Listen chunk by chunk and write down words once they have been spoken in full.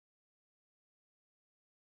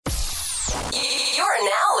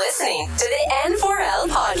listening to the N4L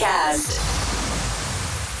podcast.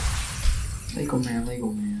 Lego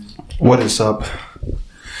man. What is up?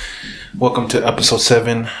 Welcome to episode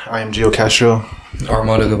 7. I am Gio Castro.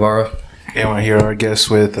 Armando Guevara. And we're here our guest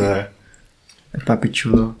with Papi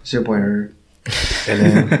Chulo. It's your boy Irving.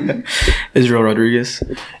 and then Israel Rodriguez.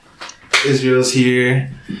 Israel's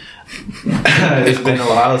here. It's been a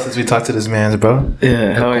while since we talked to this man, bro.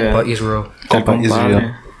 Yeah, hell yeah. Israel. Compa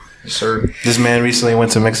Israel. Yes, sir. This man recently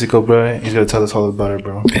went to Mexico, bro. He's gonna tell us all about it,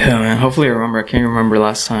 bro. Yeah, man. Hopefully I remember. I can't remember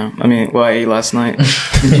last time. I mean, I ate last night.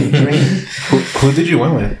 Who did you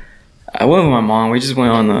went with? I went with my mom. We just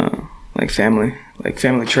went on a family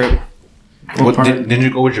trip. Didn't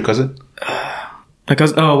you go with your cousin? My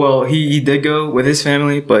cousin, he did go with his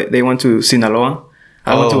family, but they went to Sinaloa.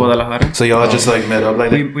 I went to Guadalajara. So y'all just like met up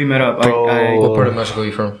like that? We met up. What part of Mexico are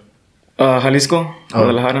you from? Jalisco,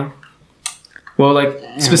 Guadalajara. Well,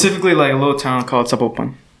 specifically like a little town called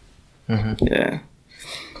Zapopan. Mm-hmm. Yeah.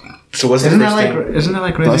 So what's Isn't the that first like thing? isn't that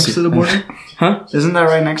like right next to the border? Huh? Isn't that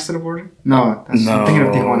right next to the border? No, I'm thinking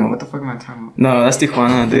of Tijuana. What the fuck am I talking about? No, that's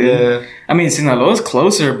Tijuana, dude. Yeah. I mean, Sinaloa's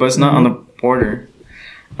closer, but it's not on the border.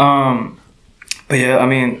 But yeah, I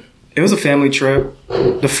mean, it was a family trip.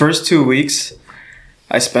 The first 2 weeks,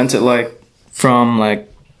 I spent it from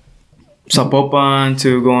Zapopan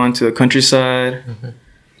to going to the countryside. Mm-hmm.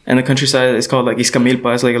 And the countryside is called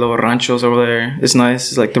Iscamilpa. It's like little ranchos over there. It's nice.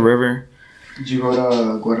 It's like the river. Did you go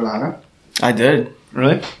to Guadalajara? I did.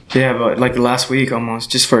 Really? Yeah, but the last week almost,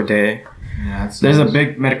 just for a day. Yeah, There's a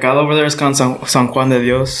big mercado over there. It's called San Juan de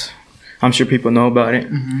Dios. I'm sure people know about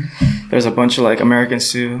it. Mm-hmm. There's a bunch of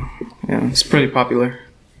Americans too. Yeah, it's pretty popular.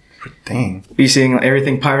 Dang. Be seeing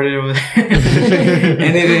everything pirated over there.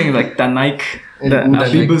 Anything like the Nike, the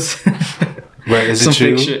Abibus. Right, is it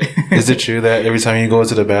true? Is it true that every time you go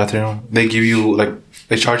to the bathroom, they give you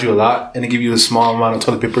they charge you a lot and they give you a small amount of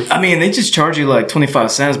toilet paper? I mean, they just charge you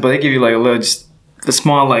 25 cents, but they give you a little, just a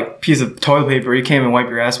small piece of toilet paper. You can't even wipe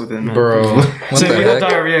your ass with it, man. Bro. So if you have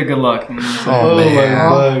diarrhea, good luck. Oh,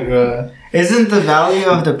 man. my God. Isn't the value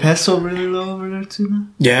of the peso really low over there too now?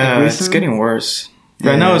 Yeah, it's getting worse.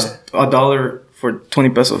 Right now it's $1 for 20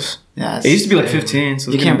 pesos. Yeah, It used to be 15.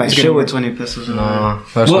 So you can't buy shit with 20 pesos. No.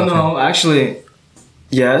 No, actually,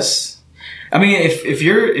 yes. I mean, if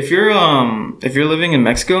you're living in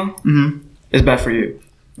Mexico, Mm-hmm. it's bad for you.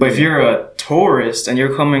 But if you're a tourist and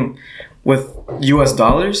you're coming with US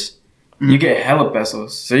dollars, you get hella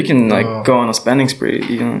pesos, so you can go on a spending spree.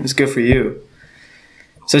 You know, it's good for you.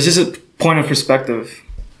 So it's just a point of perspective.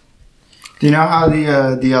 Do you know how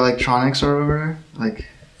the electronics are over there?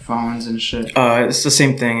 Phones and shit. It's the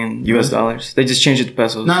same thing in US dollars. They just change it to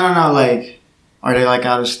pesos. No. Are they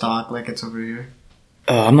out of stock like it's over here?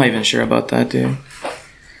 I'm not even sure about that, dude.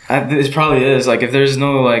 It probably is. If there's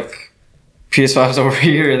no PS5s over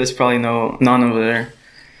here, there's probably none over there.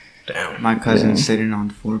 Damn. My cousin's sitting on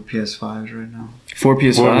 4 PS5s right now. 4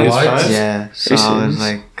 PS5s? Yeah. So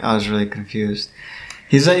I was really confused.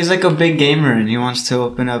 He's a big gamer and he wants to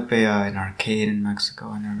open up an arcade in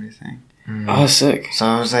Mexico and everything. Oh, sick. So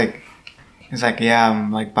I was he's yeah,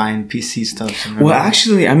 I'm buying PC stuff. Well,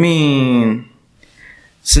 actually, I mean,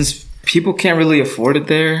 since people can't really afford it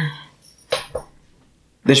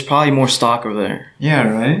there's probably more stock over there. Yeah,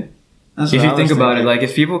 right? If you think about it,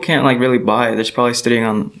 if people can't really buy it, there's probably sitting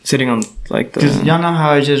on the. Because y'all know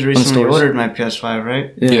how I just recently ordered my PS5,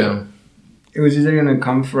 right? Yeah. It was either gonna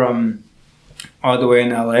come from all the way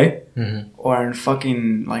in LA Mm-hmm. or in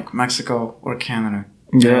fucking Mexico or Canada.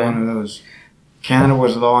 Yeah. One of those. Canada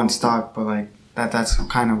was low on stock, but that's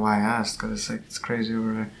kind of why I asked, because it's crazy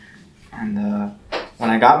over there. And when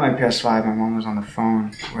I got my PS5, my mom was on the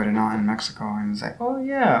phone with an aunt in Mexico, and was oh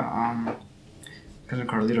yeah, cousin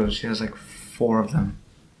Carlitos, she has 4 of them.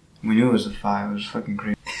 We knew it was a 5. It was fucking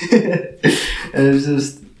crazy. And it was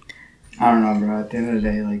just, I don't know, bro. At the end of the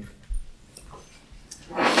day,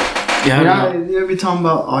 Yeah. you ever be talking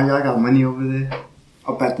about, oh, y'all got money over there,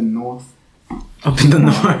 up at the north. Up in the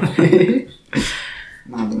north.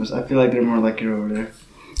 Nah, I feel like they're more luckier over there.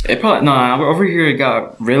 It probably over here it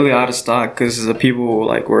got really out of stock because the people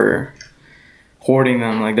were hoarding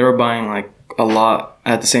them. They were buying a lot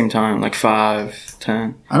at the same time, 5,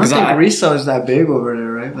 10. I don't think resale is that big over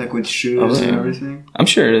there, right? With shoes and everything. I'm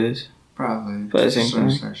sure it is. Probably. But at the same time,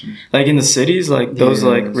 sections. in the cities, those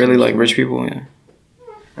really rich people, yeah.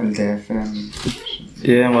 And their family.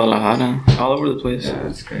 Yeah, in Guadalajara, all over the place. Yeah,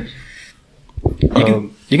 that's crazy.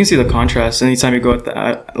 You can see the contrast anytime you go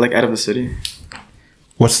out of the city.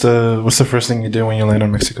 What's the first thing you do when you land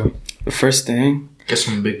in Mexico? The first thing, Get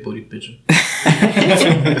some big booty pigeon.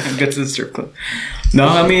 get to the strip club. No,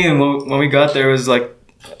 I mean when we got there, it was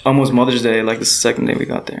almost Mother's Day, like the second day we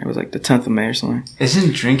got there. It was like the 10th of May or something.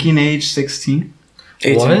 Isn't drinking age 16?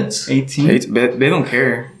 18. What? 18? They don't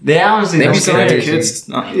care. They honestly They be don't selling to care. kids.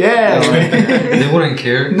 Yeah. They wouldn't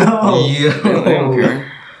care. No. They don't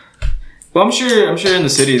care. Well, I'm sure in the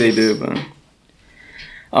city they do, but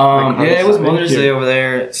yeah, it was Mother's Day over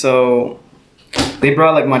there. So they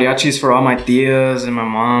brought like mariachis for all my tias and my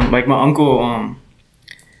mom. Like my uncle,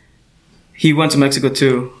 he went to Mexico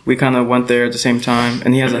too. We kind of went there at the same time,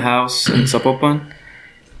 and he has a house in Zapopan.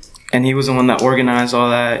 And he was the one that organized all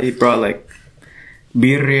that. He brought like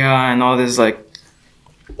birria and all this like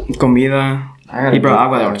comida. He brought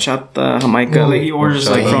agua de horchata, jamaica. Like he orders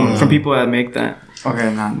like from people that make that.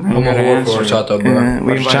 Okay, no. I'm a whore for horchata, bro. Yeah,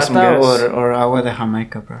 we invite some Horchata guests. or agua de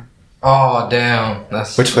Jamaica, bro? Oh, damn.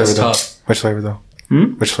 That's Which flavor that's though? tough. Which flavor though? Hmm?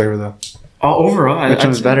 Which flavor though? Oh, overall, Which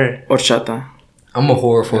one's better? Horchata. I'm a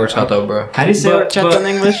whore for horchata, bro. How do you say But- horchata in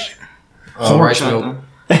English? Rice milk.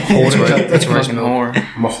 It's rice Fucking milk. whore.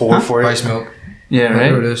 I'm a whore for it. Rice milk. Yeah,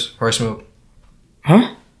 Whatever right? it is. Rice milk.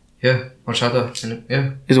 Huh? Yeah. Horchata.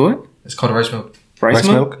 Yeah. Is what? It's called rice milk. Rice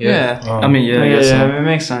milk? Yeah. I mean, yeah, I guess so. it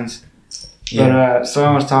makes sense. But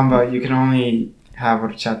someone was talking about you can only have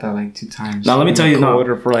horchata like 2 times. Now let me tell you, no.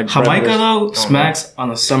 Quarter for like Jamaica breakfast. though smacks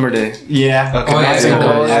on a summer day. Yeah. Okay. Oh, yeah. That's Yeah.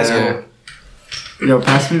 cool. That's Yeah. cool. Yo,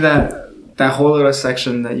 pass me that whole little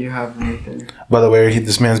section that you have right there. By the way,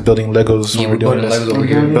 this man's building Legos. Yeah, when we're doing building this. Legos over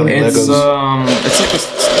Okay. here. Building It's Legos. it's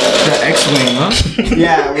like the X-wing, huh?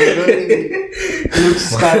 Yeah, we're doing Luke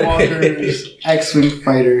Skywalker's X-Wing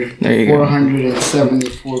fighter. There you go.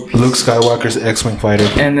 474 pieces. Luke Skywalker's X-wing fighter.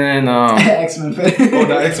 And then X-Men fighter. Oh,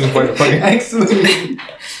 not X-wing fighter. Fucking X-Men.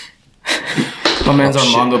 my man's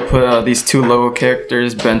Armando put these 2 logo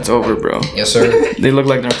characters bent over, bro. Yes, sir. They look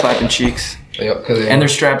like they're clapping cheeks, Yep, and they're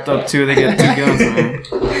strapped up too. They get 2 guns, man.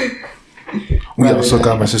 We also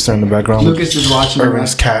got my sister in the background. Lucas is watching.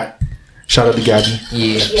 Irving's cat. Shout out to Gabi.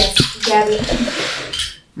 Yeah. Yes, Gabi.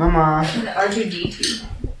 Mama. And R2D2.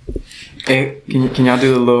 Hey, can y'all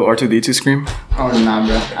do the little R2D2 scream? Oh, nah,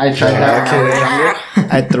 bro. I tried that when I was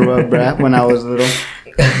younger. I threw up, bro, when I was little.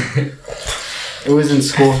 It was in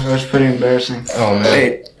school. It was pretty embarrassing. Oh, man.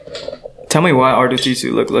 Hey, tell me why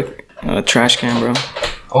R2D2 look like a trash can, bro.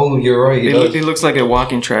 Oh, you're right. It looks like a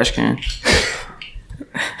walking trash can.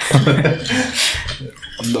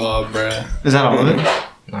 No, bruh. Is that all of it?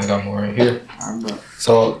 I got more right here.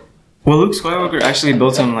 So, Well, Luke Skywalker actually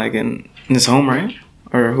built him like in his home, right?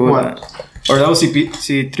 Or who was What? that? Or that was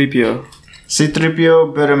C-3PO.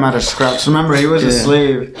 C-3PO built him out of scraps. Remember, he was a Yeah.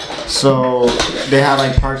 slave, so they had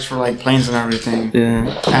like parts for like planes and everything.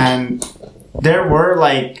 Yeah. And there were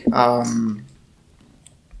like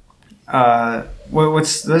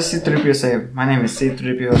what's C-3PO say? My name is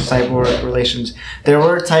C-3PO, cyborg relations. There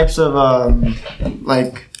were types of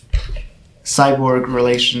like cyborg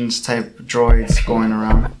relations type droids going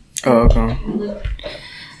around. Oh, okay.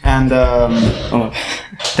 And Oh.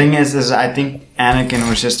 thing is I think Anakin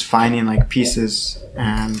was just finding like pieces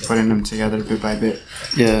and putting them together bit by bit.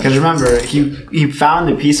 Yeah. Because remember, he found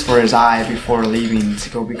a piece for his eye before leaving to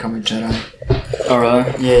go become a Jedi. Oh,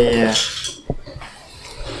 really? Yeah.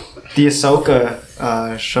 The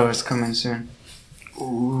Ahsoka show is coming soon.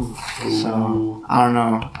 ooh, So I don't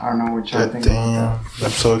know what y'all think about damn,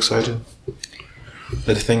 I'm so excited.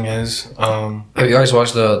 The thing is, Have you guys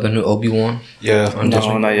watched the new Obi-Wan? yeah. On Disney?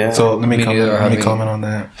 No, not yet. So let me Me neither, I comment. Let me haven't. comment on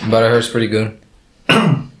that. But I heard it's pretty good.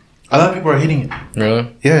 A lot of people are hating it.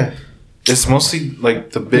 Really? Yeah, it's mostly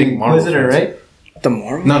like the big Marvel Inquisitor, fans. right? The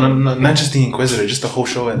Marvel? No, not just the Inquisitor, just the whole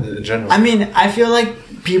show in general. I mean, I feel like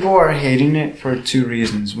people are hating it for 2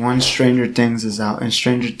 reasons. One, Stranger Things is out, and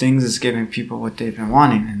Stranger Things is giving people what they've been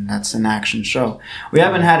wanting, and that's an action show. We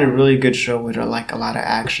haven't had a really good show with like a lot of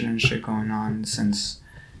action and shit going on since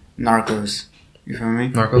Narcos. You feel me?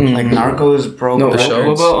 Narcos? Like Narcos broke No, records.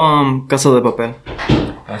 what about Casa de Papel?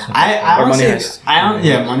 I Or Money honestly,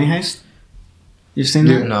 Heist. Money Heist. You've seen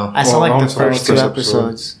that? No. I saw Well, like the I'm sorry, first 2 first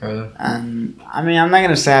episodes. Really? And I mean, I'm not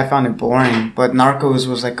gonna say I found it boring, but Narcos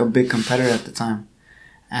was like a big competitor at the time.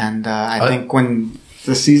 And I think when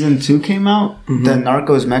the season 2 came out, the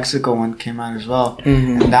Narcos Mexico one came out as well,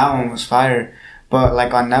 Mm-hmm. and that one was fire. But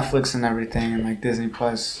like on Netflix and everything, and like Disney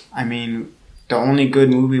Plus, I mean, the only good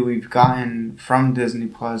movie we've gotten from Disney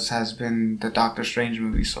Plus has been the Doctor Strange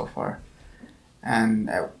movie so far, and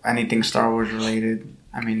anything Star Wars related.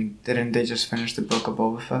 I mean, didn't they just finish the Book of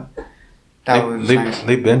Boba Fett? That was nice.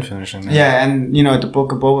 They've been finishing that. Yeah, and you know, the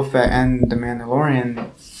Book of Boba Fett and the Mandalorian,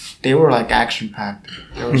 they were like action packed.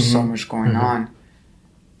 There was so much going on.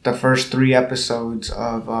 The first 3 episodes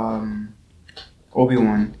of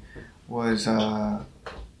Obi-Wan was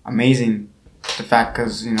amazing. The fact,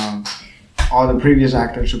 because you know, all the previous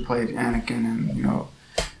actors who played Anakin and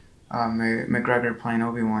McGregor playing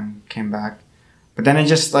Obi-Wan came back. But then it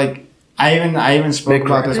just like I even spoke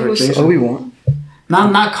about this with Jason. Obi-Wan?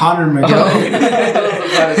 Not Conor McGregor.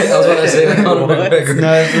 I was about to say that Conor McGregor.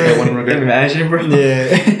 No, it's Imagine, bro.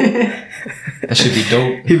 yeah. That should be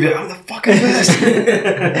dope. He'd be like, "How the fuck is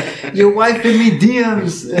this?" Your wife in me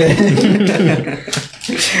DMs.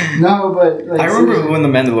 No, but like, I remember when The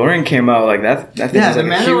Mandalorian came out, like that thing yeah, was the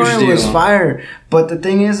like a huge Mandalorian deal. was fire. But the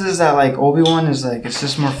thing is that like Obi-Wan is like it's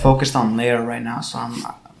just more focused on Leia right now. So I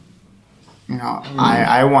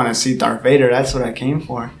want to see Darth Vader. That's what I came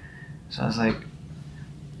for. So I was like,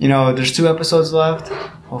 there's 2 episodes left.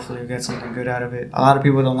 Hopefully we get something good out of it. A lot of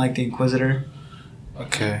people don't like the Inquisitor.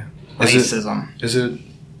 Okay. Racism. Is it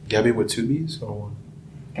Gabi with 2 B's or one?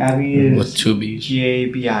 Gabi is With 2 B's.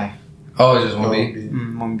 Gabi. Oh, it's just 1 B.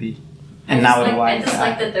 1 B. And now with a Y. I just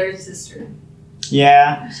like the third sister.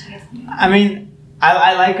 Yeah. She gets- I mean,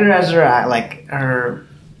 I like her as her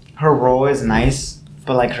role is nice,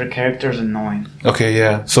 but like her character is annoying. Okay,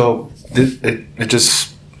 yeah. So it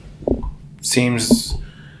just seems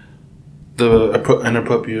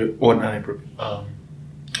inappropriate. What am I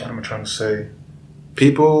trying to say?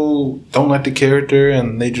 People don't like the character,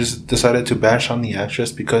 and they just decided to bash on the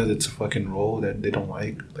actress because it's a fucking role that they don't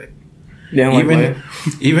like. Like Yeah, even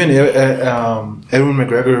Edwin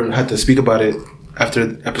McGregor had to speak about it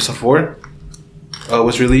after episode 4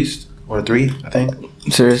 was released, or 3, I think.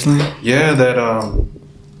 Seriously? Yeah, that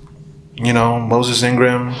Moses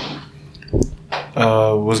Ingram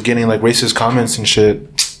was getting like racist comments and shit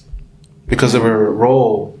because of her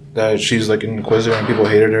role, that she's like an Inquisitor and people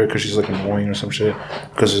hated her because she's like annoying or some shit,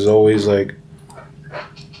 because she's always like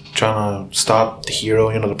trying to stop the hero,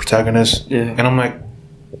 the protagonist. Yeah. And I'm like,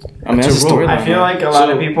 I mean, it's that's a a role. storyline. I feel like a lot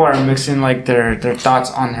of people are mixing like their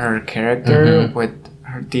thoughts on her character with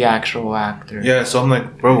the actual actor. Yeah, so I'm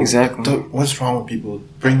like, bro, Exactly. what's wrong with people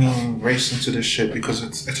bringing race into this shit because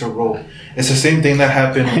it's a role? It's the same thing that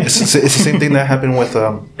happened. It's the same thing that happened with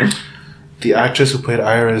the actress who played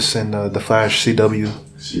Iris in the Flash CW.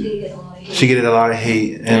 She did get a lot of hate. She get a lot of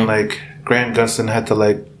hate, and like Grant Gustin had to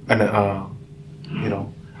like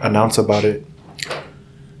announce about it.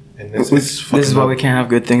 And it's This is why we can't have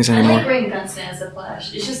good things I anymore. like Rain Gunston as the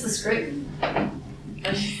Flash. It's just the script.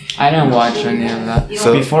 I didn't watch any of that. You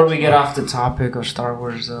So- know, Before we get off the topic of Star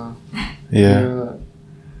Wars, though, Yeah.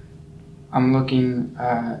 I'm looking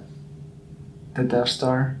at the Death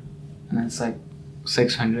Star, and it's like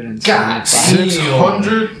 675.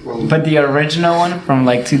 600. But the original one from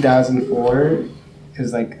like 2004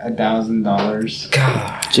 is like $1,000.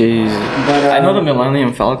 God. Jeez. But I know the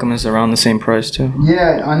Millennium Falcon is around the same price too.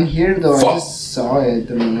 Yeah, on here though, I just saw it.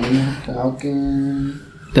 The Millennium Falcon.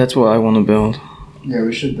 That's what I want to build. Yeah,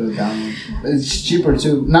 we should build that one. It's cheaper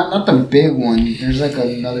too. Not the big one. There's like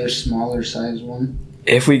another smaller size one.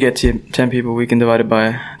 If we get to 10 people, we can divide it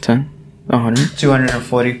by 10, 100.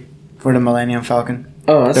 240 for the Millennium Falcon.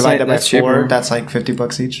 Oh, that's Divided by that's 4, cheaper. that's like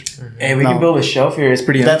 $50 each. Hey, we No. can build a shelf here. It's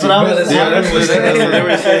pretty. That's what I was That's saying. what they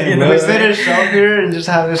were saying, We sit a shelf here and just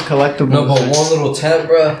have this collectible. No, but one little tent,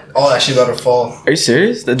 bro. Oh, that shit about to fall. Are you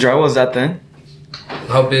serious? The drywall is that thin?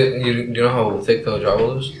 How big? You know how thick the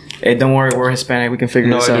drywall is? Hey, don't worry. We're Hispanic. We can figure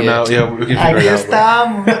No this idea. out. Yeah, we can Aquí figure it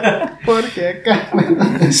out. estamos. Porque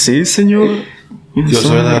Sí, señor. Yo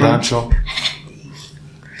soy de rancho.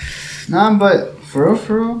 Nah, but for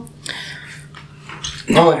real.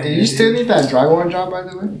 Oh, do you still need that drywall job, by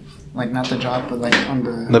the way? Like, not the job, but like on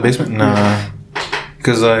the... The basement? Nah.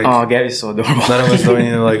 Because like Oh, Gabi's so adorable. none of us don't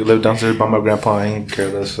even like live downstairs by my grandpa. I ain't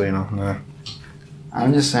careless, so nah.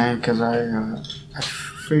 I'm just saying, because I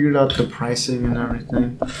figured out the pricing and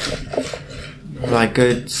everything. Like,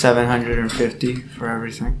 good $750 for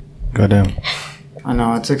everything. Goddamn. I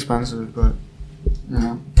know, it's expensive, but,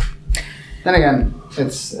 Then again,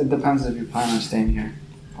 it depends if you plan on staying here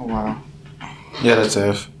a while. Yeah, that's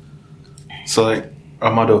F. So like,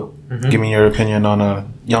 Armando, give me your opinion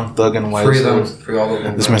on Young Thug and White. Free them. Free all of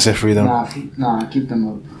them. This man said free them. Nah, keep them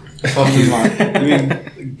up. Fuck you. I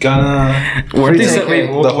mean, Ghana What Free they ticket. wait,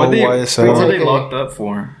 The what whole they YSL. what were they locked up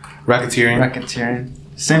for? racketeering. Racketeering.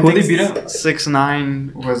 Same Who thing. they beat up?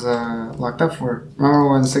 6ix9ine was locked up for. Remember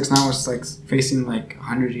when 6ix9ine was like facing like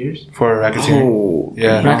 100 years? For racketeering. Oh,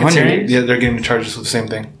 Yeah. Racketeering? Yeah, they're getting charges with the same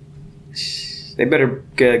thing. They better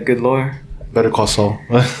get a good lawyer. Better call Saul.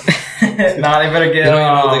 Nah, they better get. You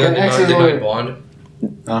know, they got Next is denied what- bond.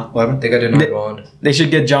 What happened? They got denied bond. They should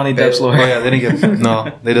get Johnny Depp's Oh lawyer. yeah, they didn't get.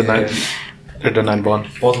 No, they denied. They're denied bond,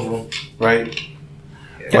 Both of them. right?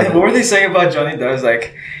 What were they saying about Johnny Depp?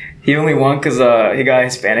 Like, he only won because he got a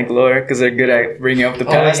Hispanic lawyer because they're good at bringing up the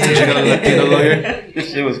past. yeah. You got a Latino lawyer?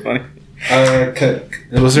 This shit was funny.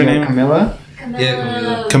 What's her name? Camilla?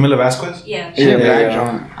 Camila. Camila Vasquez. Yeah. She a Yeah, bad yeah.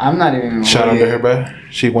 joint. I'm not even. Shout out to her, bro.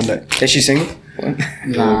 She won that. Is she single?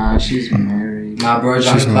 Nah, she's married. Nah, bro,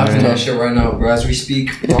 Johnny She's clapping married. that shit right now, bro, as we speak.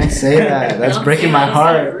 Don't say that. That's Don't breaking say my that,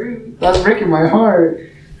 heart. it's rude. That's breaking my heart.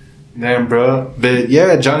 Damn, bro. But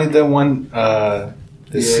yeah, Johnny Depp won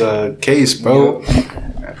this case, bro.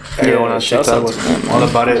 Everyone on shouts out TikTok to them, was all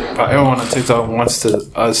about it. Everyone on TikTok wants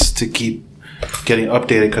us to keep getting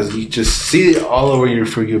updated because you just see it all over your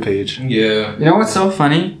For You page. Yeah. You know what's so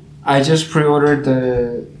funny? I just pre-ordered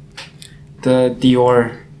the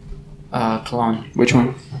Dior cologne. Which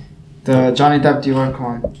one? The Johnny Depp Dior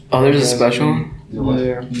cologne. Oh, there's a special one?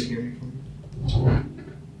 Yeah.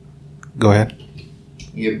 Go ahead.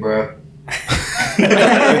 Yeah, bro.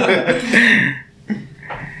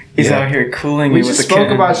 He's Yeah. out here cooling We you with just the spoke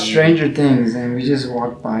can. about Stranger Things and we just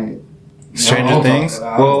walked by it. Stranger No, Things.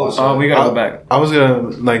 well, Oh, we gotta go back. I was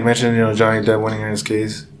gonna mention Johnny Depp winning in his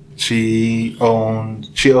case. She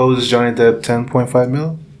owes Johnny Depp 10.5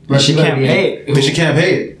 mil. But she can't pay it. But she can't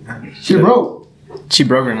pay it. She broke. She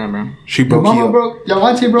broke her number. She Your broke mama you. broke. Your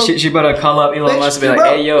auntie broke. She better call up Elon Bitch, Musk and be you like,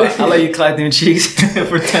 broke. hey, yo, I'll let you clap them cheeks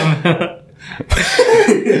for 10 mil.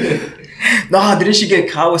 Nah, didn't she get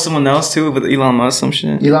caught with someone else too, with Elon Musk, some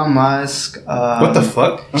shit? Elon Musk. What the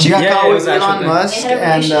fuck? She got Yeah, caught it with was actual Elon thing. Musk They had a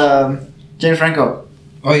and relationship. James Franco.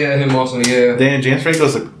 Oh, yeah, him also, yeah. Damn, James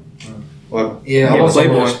Franco's a. What? Yeah, Yeah, I was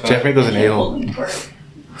Playboy. James Franco's an a-hole. Holding court.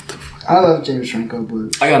 I love James Franco,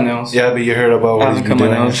 but I got nails. Yeah, but you heard about what I he's haven't been cut my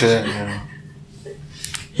doing and nails. shit. Yeah,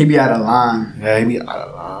 he be out of line. yeah he be. I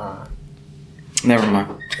don't know. Never mind.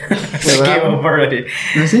 what Game happened? over already.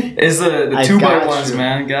 Let me see. It's the I 2x1s, got you.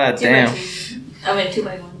 man. God 2 damn. by 2. I mean, 2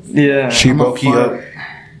 by 1s. Yeah. She I'm a broke you fart. up.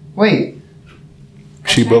 Wait.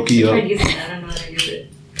 She broke you I up. tried using it. I don't know how to use it.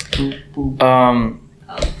 Boop, boop.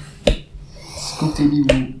 Scoopty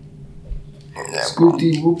whoop.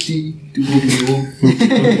 Scoopty whoopty doo.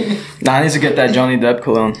 Nah, I need to get that Johnny Depp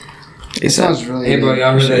cologne. It sounds really Hey, bro, good.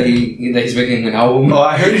 y'all heard that he's making an album? Oh,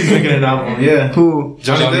 I heard he's making an album. Yeah. Who?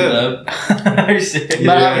 Johnny Depp. Are you serious?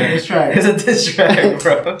 But I have this track. It's a diss track,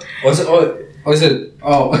 bro. What's it? Oh, is it?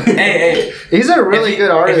 Oh. hey. He's a really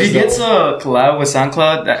good artist. If he gets though. a collab with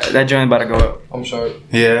SoundCloud, that joint about to go up. I'm sorry.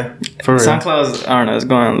 Yeah. For real. SoundCloud's, I don't know, it's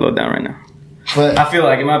going a little down right now. But I feel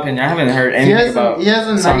like, in my opinion, I haven't heard he anything has, about he has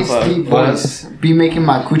a nice SoundCloud. deep voice. Be making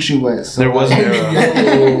my coochie wet. So There was an like-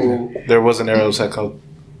 era. There was an era of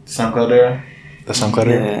SoundCloud era. The SoundCloud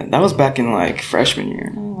era. Yeah, that was back in like freshman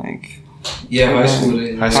year. Like Yeah, high school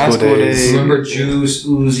days. High High school school days. days. Remember Juice,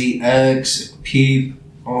 Uzi, X, Peep.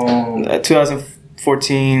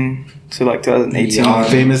 2014 to like 2018. Yeah.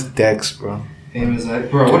 Famous Dex, bro. Famous X.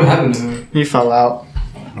 Bro, what happened to him? He fell out.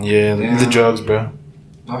 Yeah, Damn. the drugs, bro.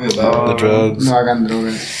 I feel bad. The drugs. No, I got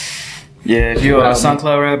drogas. Yeah, if you're a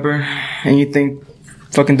SoundCloud rapper and you think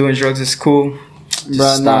fucking doing drugs is cool, Bro,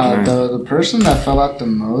 stop, nah, man. the person that fell out the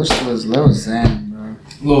most was Lil Xan, bro.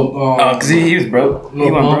 Little, cause he was broke. He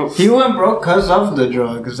Lil went Pump. broke. He went broke because of the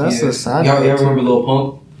drugs. That's the sad Y'all part, too. remember Lil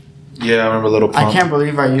Pump? Yeah, I remember Little Pump. I can't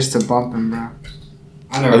believe I used to bump him, bro. I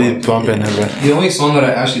I never. be bumping him, bro. The only song that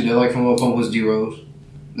I actually did like from Lil Pump was D Rose.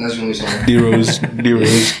 That's the only song. D-Rose, D-Rose,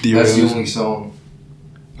 That's the D-Rose. only song.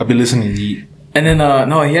 I be listening to Yeet. And then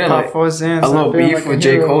no, he had Pop like for Xan, a little I feel beef like a with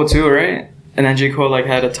J. hero. Cole too, right? And then J. Cole like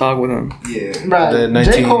had a talk with him. Yeah. Bruh, The J.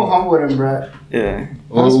 19 Cole hung with him, bruh. Yeah.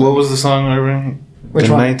 What was the song, Irving? Which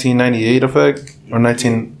the one? 1998 effect? Or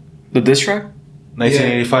 1985? The diss track?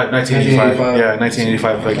 1985. 1985. Yeah,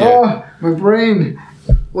 1985 effect, yeah. Oh, my brain.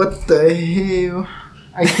 What the hell?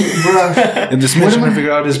 I can't, bruh. And this man trying to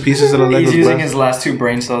figure out his pieces of the He's Legos, using bro. his last 2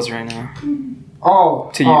 brain cells right now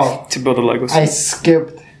Oh, to oh, use to build the Legos. I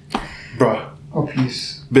skipped Bro. a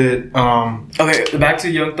piece. But, Okay, back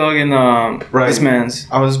to Young Thug and Right. this man's.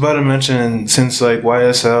 I was about to mention, since, like,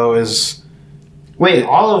 YSL is... Wait,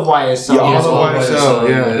 all of YSL. Yeah, all Yes, of all of YSL, YSL,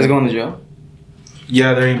 yeah. Is going to jail?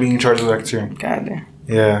 Yeah, they're being charged with racketeering. God damn.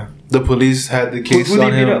 Yeah. The police had the case Who they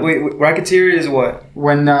on beat him. up? Wait, racketeer is what?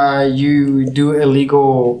 When you do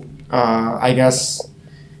illegal, I guess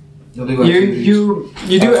Illegal you activities.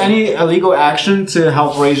 you do any illegal action to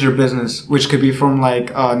help raise your business, which could be from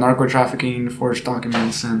like narco trafficking, forged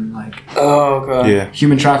documents, and like Oh, okay. Yeah.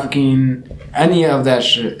 human trafficking, any of that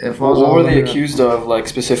shit. It falls What all were they under that. accused of, like,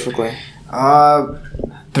 specifically?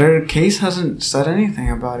 Their case hasn't said anything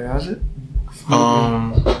about it, has it?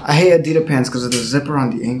 Um, I hate Adidas pants because of the zipper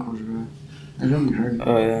on the ankles, bro. It really hurt.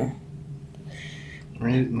 Oh, yeah.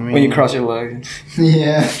 when When you cross your leg,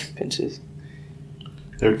 Yeah. pinches.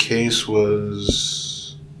 Their case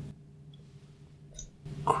was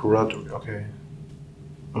corrupt. Okay,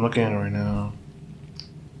 I'm looking at it right now.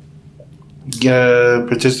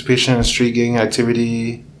 Participation in street gang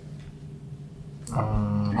activity.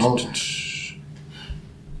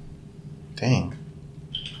 Dang.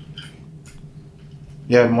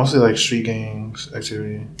 Yeah, mostly like street gangs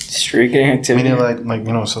activity. Street gang activity. Meaning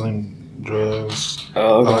like selling drugs.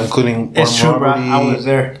 Oh, okay. Including It's true, bro. I was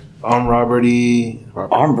there. Armed robbery?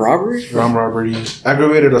 Armed robbery.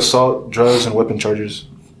 Aggravated assault, drugs, and weapon charges.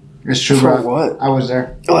 It's true, For bro. what? I was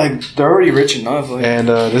there. Like, they're already rich enough. Like. And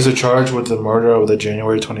there's a charge with the murder of the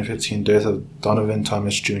January 2015 death of Donovan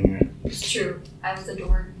Thomas Jr. It's true. I was the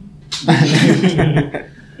door.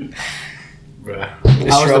 Bruh.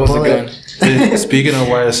 This I was the bullet. Speaking of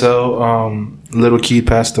YSL, Little Keith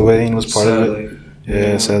passed away and was part of it.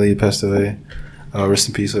 Yeah, sadly he passed away. Rest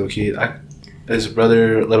in peace, Little Keith. His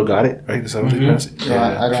brother, Little got it, right? Is that what they passed?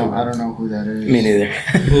 Yeah, I don't know who that is. Me neither.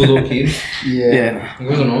 Who Lil Keith? Yeah. You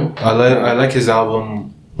don't know? I like his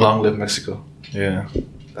album Long Live Mexico. Yeah,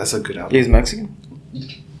 that's a good album. He's Mexican?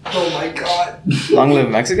 Oh my god. Long live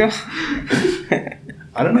Mexico?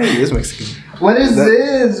 I don't know if he is Mexican. What is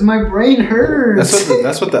this? My brain hurts.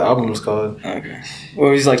 That's what the album was called. Okay.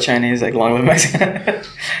 Well, he's like Chinese, like Long live Mexico.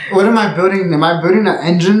 What am I building? Am I building an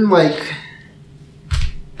engine? Like,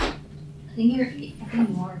 I think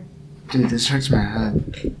you are. dude, this hurts my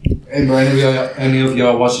head. Hey, bro, any of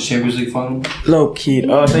y'all watch the Champions League final? Low key.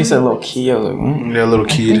 Oh, I think he said low key. I was like, what? Yeah, Little I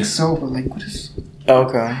think Keith. so, but like, what is?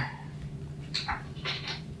 Okay.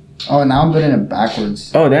 Oh, now I'm building it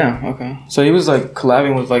backwards. Oh, damn. Okay. So he was like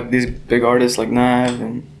collabing with like these big artists like Nav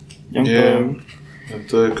and Young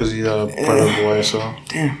Thug. Because he's part of YSL.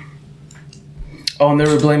 Damn. Oh, and they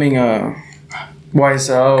were blaming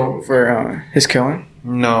YSL for his killing?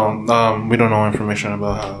 No, we don't know information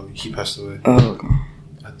about how he passed away. Oh, okay.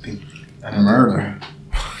 I think Murder.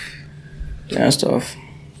 Yeah, that's tough.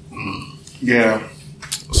 Yeah.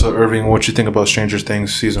 So Irving, what you think about Stranger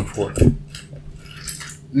Things season 4?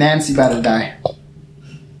 Nancy about to die.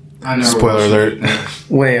 I never Spoiler watched alert. it.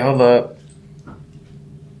 Wait, hold up.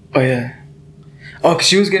 Oh, yeah. Oh, 'cause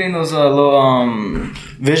she was getting those little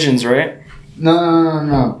visions, right?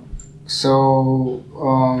 No. So,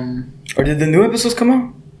 Or did the new episodes come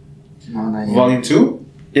out? no, not yet. Volume 2?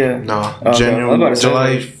 Yeah. No, Okay, I was about to say,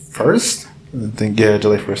 July like- 1st? I think, yeah,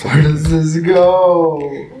 July 1st. I Where think. does this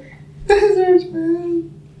go? This hurts,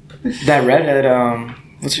 man. That redhead,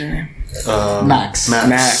 what's your name? Max.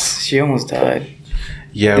 Max. She almost died.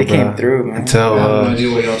 Yeah, They bruh. came through, man. Until, I have no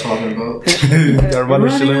idea what y'all talking about.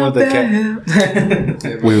 everybody's chilling with the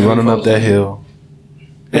cat. We running up that hill.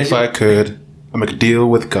 If I could, I make a deal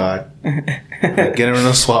with God. Get her in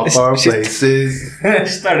a swap our places. She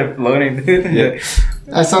started floating, dude. Yeah.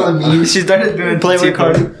 I saw the meme. She started doing Play with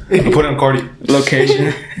Cardi. I put on Cardi.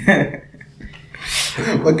 Location.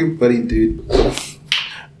 Fucking funny, dude.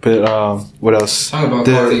 But what else? Talking about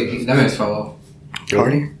Cardi, that man's fell off.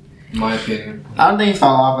 Cardi? In my opinion. I don't think he fell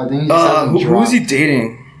off. I think he just had Who was he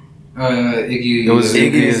dating? Iggy. It was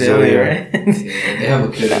Iggy Azalea. right? Yeah, they have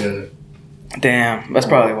a kid together. Damn, that's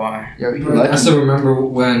probably why. Yo, you I still remember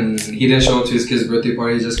when he didn't show up to his kid's birthday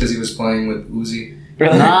party just because he was playing with Uzi.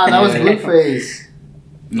 Really? Nah, that was Blueface.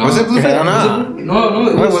 No. Was it Blueface? Yeah, Nah. No,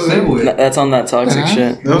 it was Playboy. That's on that toxic Uh-huh.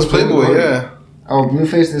 shit. That was Playboy, yeah. Oh,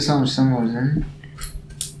 Blueface did something similar, didn't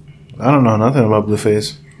I don't know nothing about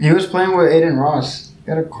Blueface. he? He was playing with Aiden Ross.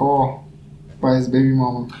 Got a call by his baby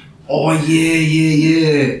mama. Oh, yeah.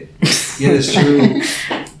 Yeah, it's true.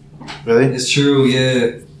 Really? It's true,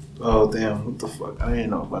 yeah. Oh, damn. What the fuck? I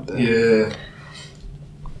didn't know about that. Yeah.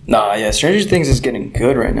 Nah, yeah, Stranger Things is getting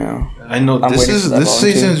good right now. I know I'm waiting for that this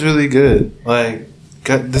volume season two. is really good. Like,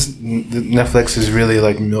 Netflix is really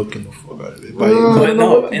like milking the fuck out of it. But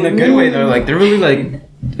no, in a good way though. Like they're really like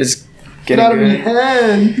just getting Get out of my good.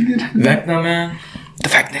 head. Vecna, man, the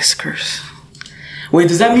Vecna's curse. Wait,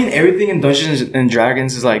 does that mean everything in Dungeons and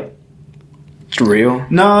Dragons is like real?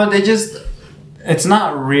 No, they just. It's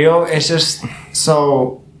not real. It's just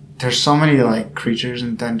so there's so many like creatures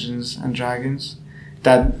in Dungeons and Dragons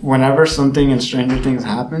that whenever something in Stranger Things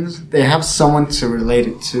happens, they have someone to relate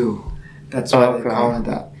it to. That's why Okay. they call it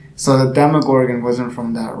that. So the Demogorgon wasn't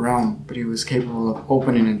from that realm, but he was capable of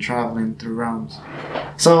opening and traveling through realms.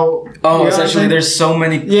 So Oh, you know what I'm essentially, saying? there's so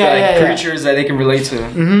many Yeah. creatures that they can relate to.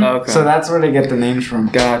 Mhm. Okay, So that's where they get the names from.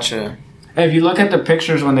 gotcha. If you look at the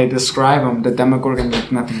pictures when they describe them, the Demogorgon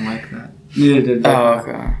looked nothing like that. Neither did Oh,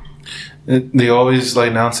 Vecna. okay. They always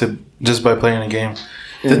like announce it just by playing a game.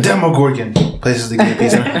 The Demogorgon places the game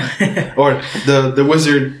piece, or the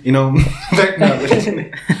wizard, you know,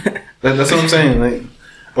 Vecna. That's what I'm saying. Like,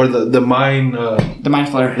 or the mine, The Mind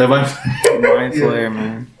Flayer. the mine. Mind Flayer,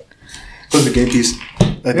 man. Put the game piece.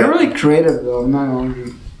 Like They're that. really creative though, I'm not gonna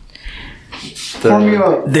argue. Pour me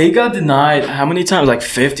up. They got denied how many times? Like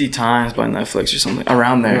 50 times by Netflix or something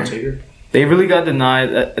around there. They really got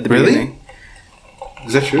denied at the beginning.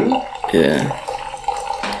 Is that true? Yeah.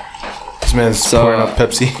 This man's pouring up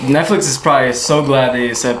Pepsi. Netflix is probably so glad they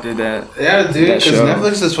accepted that. Yeah, dude, that because show.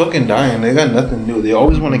 Netflix is fucking dying. They got nothing new. They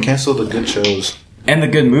always want to cancel the good shows. And the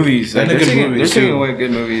good movies. And the good movies, They're taking too. away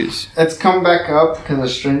good movies. It's come back up because of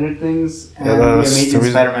Stranger Things and Yeah, the that's the Amazing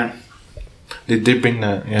reason. Spider-Man. They did bring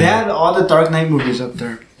that. Yeah. They had all the Dark Knight movies up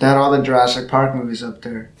there. They had all the Jurassic Park movies up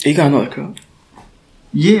there. You got another cup.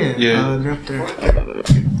 Yeah, Yeah. they're up there.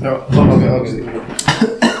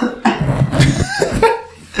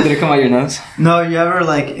 Did it come out your nose? No, you ever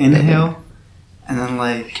like inhale and then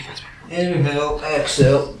like Inhale,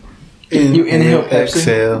 exhale. You inhale Pepsi?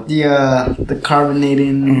 exhale. the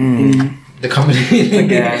carbonating thing. The company. The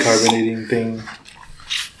gas. Carbonating thing.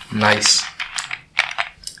 Nice.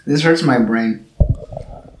 This hurts my brain.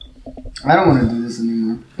 I don't want to do this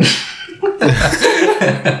anymore.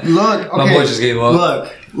 Look, My okay. boy just gave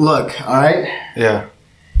up. Look, alright? Yeah.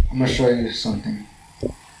 I'm gonna show you something.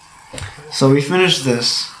 So we finished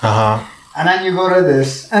this, Uh huh. and then you go to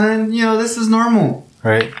this, and then, you know, this is normal.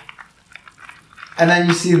 Right. And then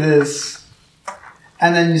you see this,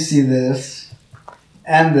 and then you see this,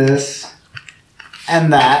 and this,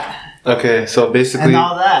 and that, Okay, so basically, and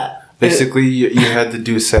all that. you had to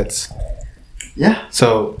do sets. Yeah.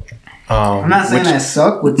 So, I'm not saying I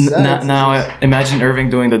suck with sets. Now imagine Irving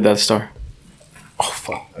doing the Death Star. Oh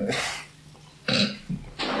fuck.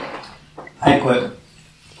 I quit.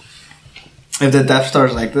 If the Death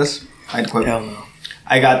Star's like this, I'd quit. Hell no.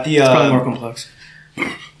 I got the, Probably more complex.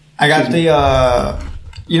 I got the,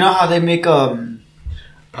 you know how they make, I'm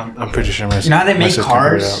pretty sure my you know how they my make sister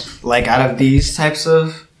figured it cars, like, out of these types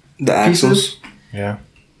of The pieces? axles. out. Yeah.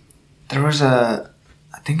 There was I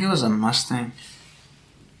think it was a Mustang.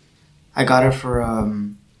 I got it for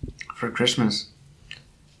Christmas.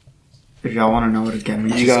 If y'all want to know what to get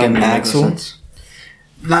me, You just got get an me Lego axle? sets.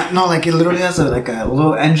 No, like it literally has a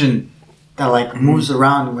little engine that like moves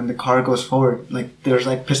around when the car goes forward. Like there's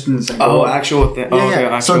like pistons. That go Oh, up. actual thing. Yeah, Oh, okay. yeah.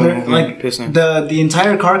 Actual So they're movement like piston. the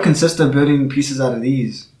entire car consists of building pieces out of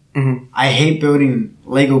these. Mhm. I hate building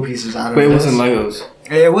Lego pieces out of. But it this. wasn't Legos.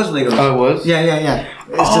 It was Legos. Oh, it was? Yeah.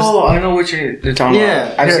 It's I know what you're talking Yeah,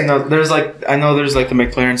 about. I've here. seen those. There's like, I know there's like the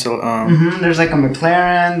McLaren. So, There's like a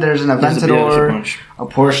McLaren. There's an there's a Aventador. bunch. A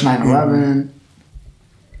Porsche 911.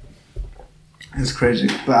 It's crazy,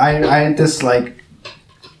 but I dislike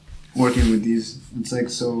working with these. It's like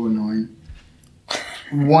so annoying.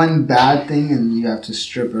 One bad thing and you have to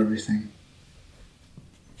strip everything.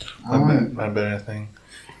 My better thing.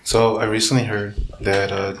 So I recently heard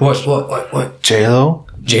that What? J-Lo.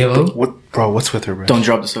 J-Lo? What, bro? What's with her, bro? Don't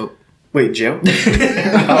drop the soap. Wait, jail? There's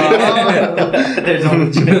no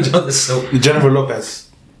the soap. Jennifer Lopez.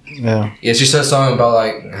 Yeah. Yeah, she said something about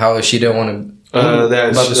like how she didn't want to.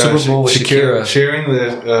 That About the Super Bowl with Shakira. sharing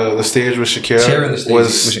the stage with Shakira Sharing the stage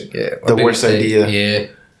was the worst idea. Yeah.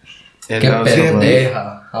 And Que that was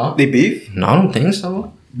pendeja. Huh? They beef? No, I don't think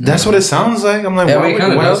so. that's what it sounds like. I'm like, Yeah, why, it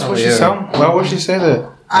kinda why does else would sound- she Why would she say that?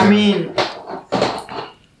 I mean,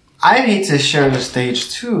 I hate to share the stage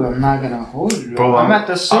too. I'm not gonna hold you. Bro, I'm at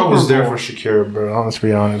the Super I was there Bowl. for Shakira, bro. Let's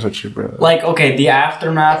be honest with you, bro. Like, okay, the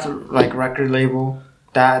Aftermath like record label,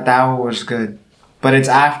 that was good, but it's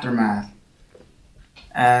Aftermath.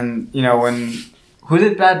 And you know who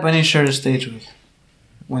did Bad Bunny share the stage with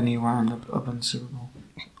when he wound up in the Super Bowl?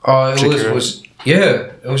 Oh, it Shakira. was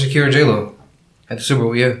it was Shakira and J-Lo at the Super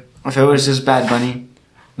Bowl. Yeah. If it was just Bad Bunny,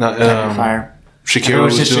 No, that'd be fire. Shakira It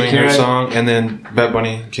was was just doing her Shakira. song, and then Bad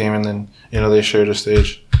Bunny came, and then they shared a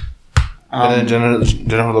stage, and then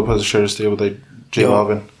Jennifer Lopez shared a stage with like J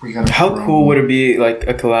Balvin. we gotta How cool would it be, like,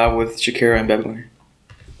 a collab with Shakira and Bad Bunny?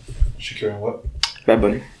 Shakira, what? Bad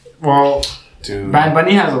Bunny. Well, Dude, Bad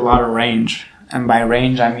Bunny has a lot of range, and by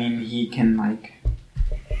range I mean he can like.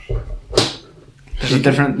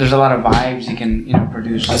 There's a lot of vibes he can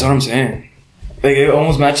produce. That's what I'm saying. Like, it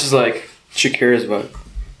almost matches, like, Shakira's vibe.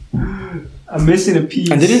 I'm missing a piece.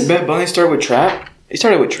 And didn't Bad Bunny start with trap? He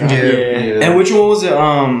started with trap. Yeah. And which one was it?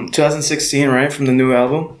 2016, right? From the new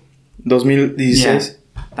album? Those these Yeah. days?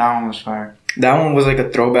 That one was fire. That one was like a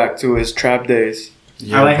throwback to his trap days.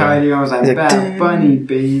 I like how I was like Like, Bad dun. Bunny,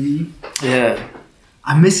 baby. Yeah.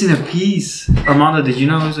 I'm missing a piece. Armando, did you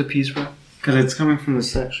know it was a piece, bro? Because it's coming from the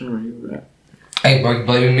section where you were at. Hey, bro, you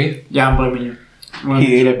blaming me? Yeah, I'm blaming you.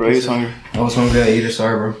 He ate it, bro. He's hungry. I was hungry. I ate it.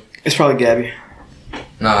 Sorry, bro. It's probably Gabi.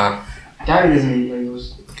 Nah, Gabi doesn't eat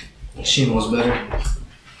Legos. she knows better.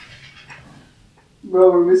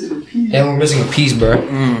 Bro, we're missing a piece. And we're missing a piece, bro.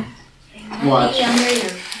 Watch. Yeah, I'm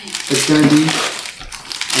later. It's gonna be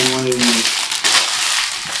in one of these.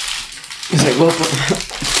 He's like, well,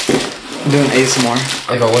 I'm doing ASMR.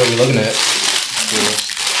 Hey, bro, what are we looking at?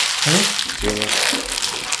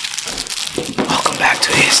 Welcome back to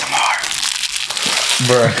ASMR.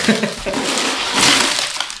 Bruh.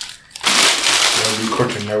 Yeah, we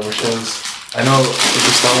record your network shows. I know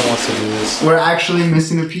Gustavo wants to do this. We're actually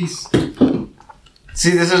missing a piece.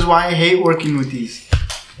 See, this is why I hate working with these.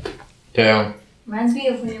 Damn. Reminds me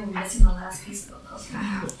of when you were missing the last piece of the puzzle.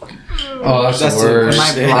 Oh, that's That's the worst. Am I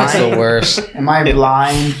That's the blind? worst. Am I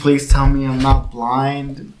blind? Please tell me I'm not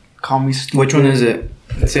blind. Call me stupid. Which one is it?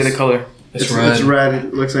 Say the color. It's red. It's red.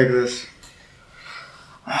 It looks like this.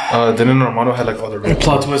 Didn't Armando had like all the red?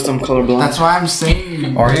 Plot twist, I'm colorblind. That's why I'm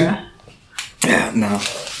saying. Are you? Yeah, no.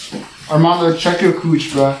 Armando, check your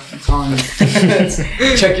cooch, bro. I'm telling you.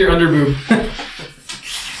 Check your underboob.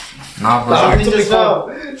 Nah, bro. Something just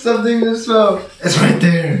fell. Something just fell. It's right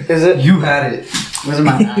there. Is it? You had it. Where's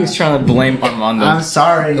my He's trying to blame Armando. I'm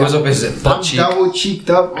sorry. It was up his butt I'm cheek. double cheeked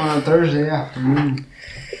up on a Thursday afternoon.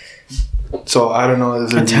 So I don't know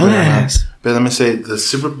if it's Tell us. but let me say the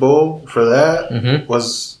Super Bowl for that Mm-hmm.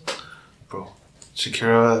 was, bro,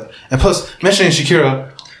 Shakira, and plus mentioning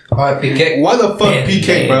Shakira, Alright, PK. why the fuck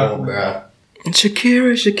PK, bro?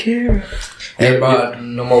 Shakira. Hey, bro,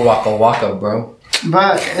 no more waka waka, bro.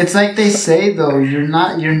 But it's like they say though, you're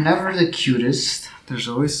never the cutest. There's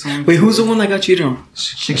always someone. Wait, who's the one that got cheated on?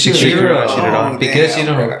 Shakira cheated on Because you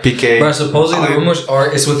know, PK. bro, supposedly the rumors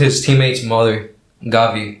are it's with his teammate's mother,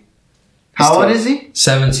 Gabi. How old is he?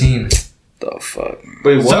 17. The fuck?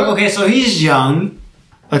 Wait, what? So okay, so he's young.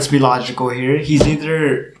 Let's be logical here. He's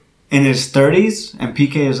either in his 30s, and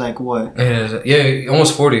PK is like what? Yeah,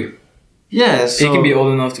 almost 40. Yeah, so He can be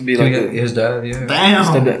old enough to be like His dad, yeah.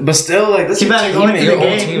 Damn. but still, like, that's You your better go into teammate. the Your own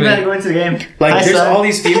game. You teammate. better go into the game. Like, Hi, there's son. all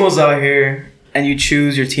these females out here, and you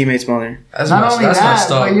choose your teammate's mother. That's Not only that,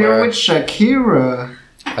 messed up, but you're bro. with Shakira.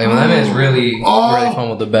 Like, that man's really fun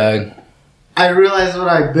with the bag. I realized what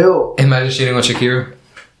I built. Imagine cheating on Shakira.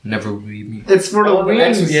 Never would be me. It's for the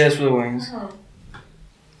wings. Yeah, it's for the wings. Oh,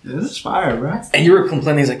 This is fire, bro. And you were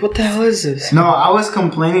complaining, he's like, what the hell is this? No, I was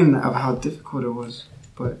complaining of how difficult it was,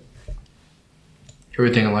 but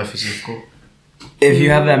Everything in life is difficult. If you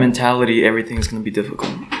have that mentality, everything is going to be difficult.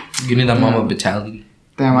 You need that mama mentality.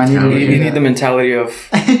 damn, I need to You hear need the that. mentality of,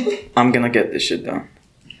 I'm going to get this shit done.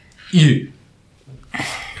 Yeah.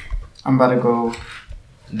 I'm about to go.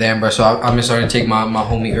 Damn, bro. So I'm just starting to take my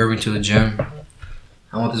homie Irving to the gym.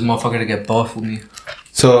 I want this motherfucker to get buff with me.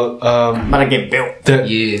 So I'm about to get built.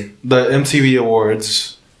 Yeah. the MTV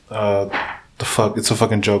Awards, the fuck, it's a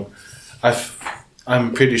fucking joke.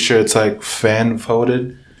 I'm pretty sure it's like fan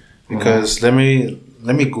voted because let me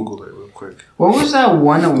Google it real quick. What was that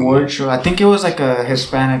one award show? I think it was like a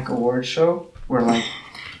Hispanic award show where like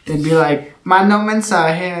they'd be like, "Mando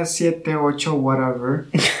mensaje 78 whatever,"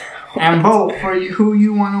 and vote for who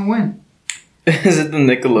you want to win. Is it the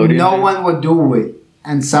Nickelodeon? No thing? one would do it,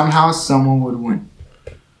 and somehow someone would win.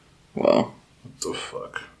 Wow. What the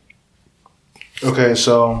fuck? Okay,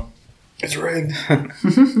 so It's rigged.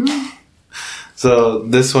 so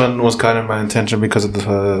this one was kind of my intention because of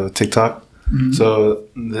the TikTok. Mhm. So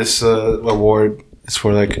this award is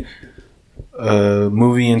for like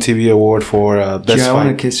movie and TV award for best Yeah, I want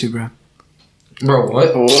to fight. kiss you, bro. Bro,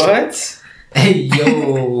 what? What? Hey,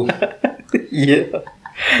 yo. Yeah.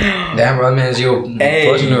 Damn, bro. That man's yo Hey,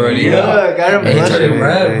 blushing already. yeah. got him Hey, blushing. turn it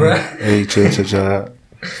red, bro. Hey, chill.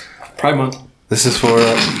 Pride Month. This is for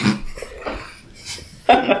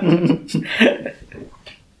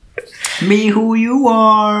Be who you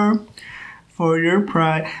are for your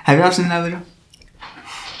pride. Have you ever seen that video?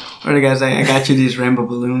 Where the guy's like, I got you these rainbow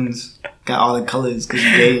balloons. Got all the colors because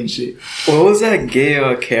you're gay and shit. What was that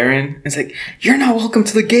gay Karen? It's like, you're not welcome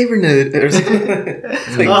to the neighborhood. Or something.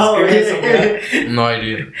 It's like, Oh, yeah. No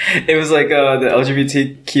idea. It was like the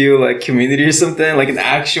LGBTQ like community or something, like an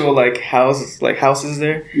actual like houses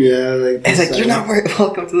there. Yeah, like. And it's like, you're not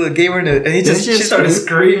welcome to the gamer nerd. And he This just shit she started stupid.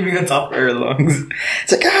 screaming on top of her lungs.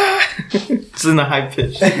 It's like, ah! It's in a high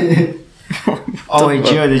pitch. Oh wait,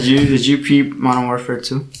 Gio, did you peep Modern Warfare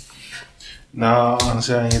 2? no.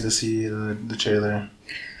 Honestly, I need to see the trailer.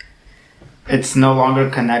 It's no longer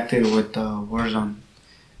connected with Warzone.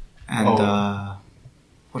 And Oh.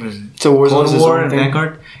 what is it? So Warzone Cold is its War own and thing?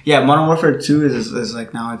 Vanguard. Yeah, Modern Warfare 2 is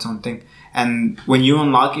like now its own thing. And when you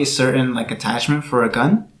unlock a certain like attachment for a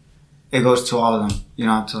gun, it goes to all of them. You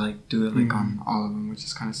don't have to like do it like on all of them, which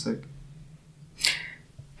is kind of sick.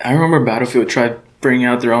 I remember Battlefield tried bringing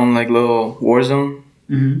out their own like little Warzone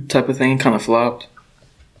Mm-hmm. type of thing, kind of flopped.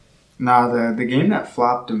 Now the game that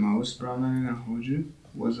flopped the most, bro, I'm not even gonna hold you,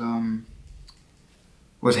 was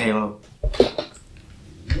Halo.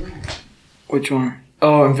 Which one?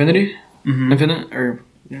 Oh, Infinity? Infinite or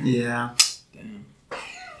Yeah.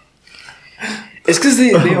 it's because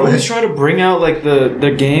they always try to bring out like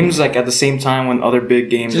the games like at the same time when other big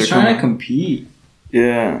games Just are trying coming. to compete.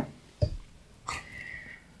 Yeah.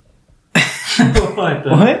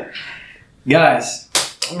 What? Guys,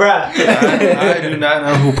 Bruh. I do not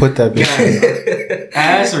know who put that bitch.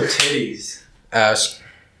 ass or titties? Ass.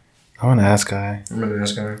 I want to ask guy. I'm gonna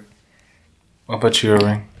ask her. What about you,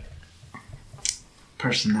 Irving?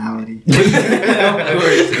 Personality. Of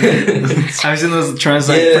course. I've seen those trends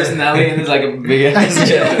like personality and it's like a big ass.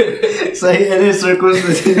 It's like in a circle.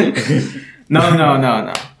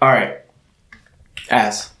 No. All right.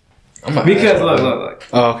 Ass. Because look.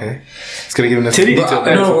 Oh, okay. It's gonna give him this Titty- detail.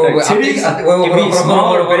 Titties can be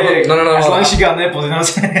small or big. No. As long as she got nipples, you know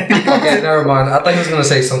what I'm saying? Okay, never mind. I thought he was gonna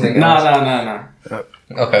say something else. No.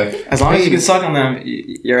 Okay. As long as you can suck on them,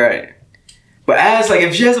 you're right. But ass, like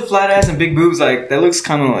if she has a flat ass and big boobs, like that looks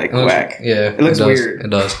kind of like whack. Yeah. It looks does. weird. It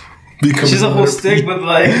does. She's a whole stick with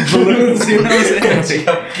like balloons, you know what I'm saying?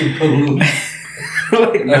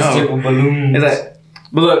 Like, no. balloons. It's like,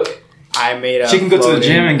 but look, I made a. she can go to the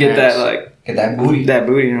gym and get that like Get that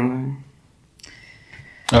booty. you know.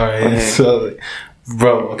 All right. Okay. So,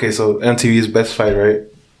 bro. Okay. So MTV's Best Fight, right?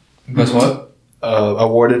 Best what?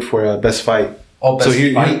 Awarded for Best Fight. Oh, best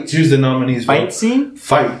So fight. here's the nominees. bro. Fight scene?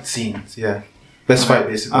 Fight scenes. Yeah. Best fight,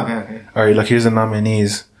 basically. Okay. All right. Look, here's the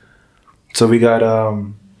nominees. So we got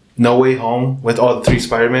No Way Home with all the 3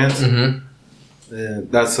 Spider-Mans. Mm-hmm.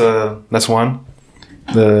 That's one.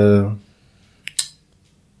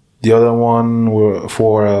 The other one were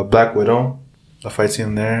for Black Widow, a fight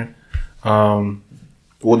scene there.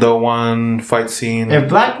 Well, the one fight scene. If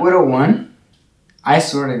Black Widow won, I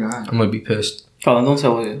swear to God. I'm gonna be pissed. Colin, don't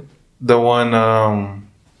tell you. The one,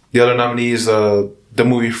 the other nominee is the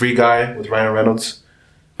movie Free Guy with Ryan Reynolds.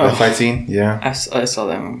 The fight scene, yeah. I saw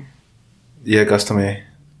that one. Yeah, Gustame.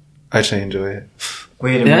 I actually enjoy it.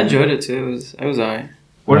 Wait a Yeah, I minute. enjoyed it too. It was alright.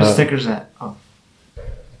 Where are the stickers at? Oh.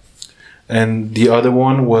 And the other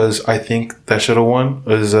one was, I think that should have won,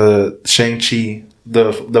 was Shang-Chi,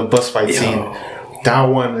 the bus fight scene. That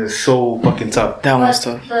one is so fucking tough. That one was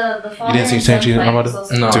tough. You didn't see Shang-Chi? I'm about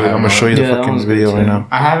to, No. dude, I'm gonna show you the Yeah, that fucking one's video good right too. now.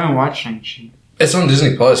 I haven't watched Shang-Chi. It's on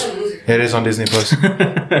Disney Plus. It is on Disney Plus.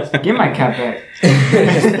 Get my cat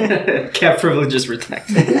back. Cat privileges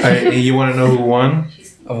protected. And you want to know who won?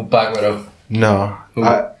 Of Black Widow. No, Who?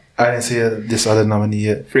 I didn't see this other nominee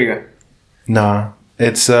yet. Free guy. Nah,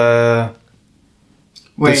 it's Wait.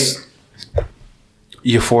 this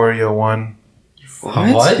Euphoria won.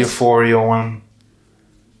 What? Euphoria won.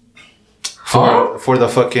 Huh? For the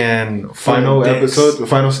fucking final dance. episode, the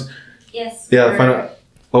final. Yes. Yeah, the for final.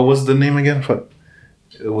 What was the name again? Fuck.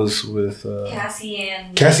 It was with Cassie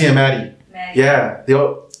and Cassie and Maddie. Maggie. Yeah, they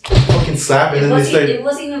all fucking slap and It then they wasn't, started. it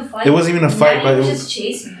wasn't even fight. It wasn't even a fight, Maggie but it was was- just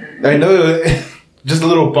chasing her. I know, just a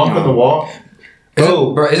little bump on the wall.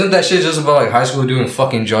 Isn't that shit just about like high school doing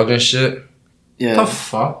fucking drugs and shit? What the Yeah.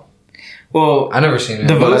 fuck? Well, I never seen it.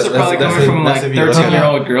 the votes that's- are probably that's coming the- from that's like the view.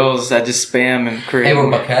 13-year-old girls that just spam and create. Hey, what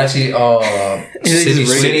about Cassie?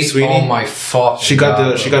 Sydney Sweeney. Oh my fuck. She got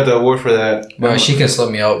the award for that. Bro, she can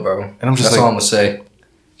slut me out, bro. And I'm just That's like- all I'm gonna say.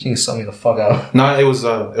 She can slut me the fuck out. No, it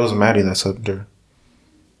was Maddie that said there.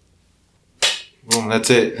 Boom, that's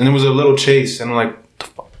it. And it was a little chase, and I'm like, the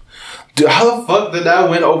fuck? Dude, how the fuck did that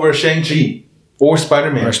win over Shang-Chi or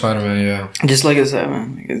Spider-Man? Or Spider-Man, yeah. Just like I said,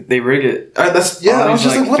 man, they rig it. I was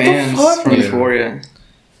just like, what the fuck? From Yeah. Euphoria.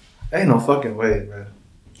 Ain't no fucking way, man.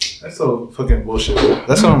 That's so fucking bullshit. Bro.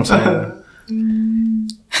 That's what I'm saying.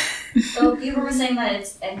 So people were saying that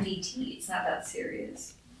it's MVT. It's not that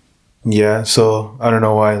serious. Yeah, so I don't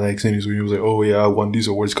know why, like, Cindy Sweeney was like, oh yeah, I won these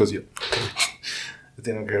awards because if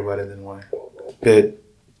they don't care about it, then why? But,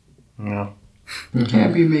 no. You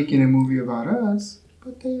can't be making a movie about us,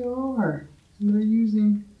 but they are. And they're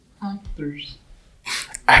using actors.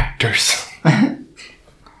 Actors.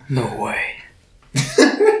 No way.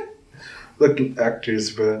 Look at actors,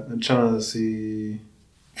 bro. I'm trying to see.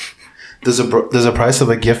 Does the price of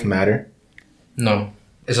a gift matter? No.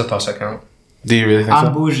 It's a thoughts that count. Do you really think I'm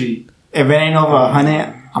so? bougie. If it ain't over 100,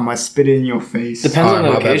 I'm gonna spit it in your face. Depends on the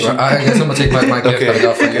my bad, location. bro. I guess I'm gonna take my gift that I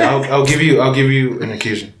got from Okay. you. I'll give you an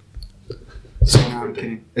occasion. Someone's I'm birthday.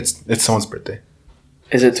 kidding. It's someone's birthday.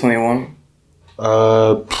 Is it 21?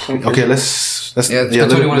 Okay. Let's Yeah, let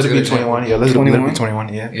 21 is a it be good 21. Yeah, let it 21? be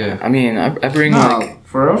 21. Yeah. Yeah. I mean, I bring No, like.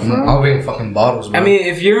 for real, for real. I'll bring fucking bottles, bro. I mean,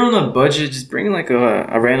 if you're on a budget, just bring like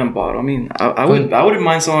a random bottle. I mean, I wouldn't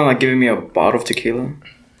mind someone like giving me a bottle of tequila.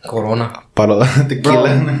 Corona. Bottle of Bro,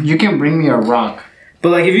 tequila. you can bring me a rock. But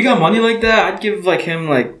like, if you got money like that, I'd give like him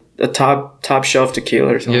like a top shelf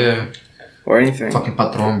tequila or something. Yeah. Or anything. Fucking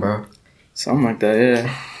patron, bro. Something like that,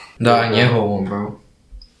 yeah. The añejo one, bro.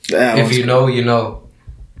 That If one's you know, you know.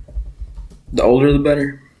 the older the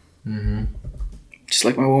better. Mm-hmm. Just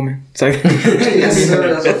like my woman. It's like Yes,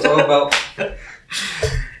 sir. That's what it's all about.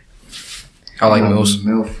 I like milfs.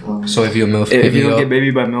 MILF. So if you're a milf, if you don't get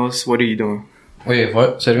babied by MILFs, what are you doing? wait,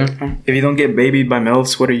 what? Say it again. If you don't get babied by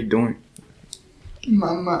MILFs, what are you doing?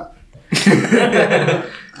 Mama.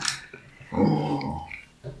 Oh.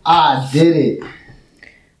 I did it.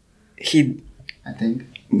 I think.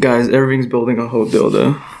 Guys, Irving's building a whole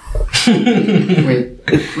dildo. Wait.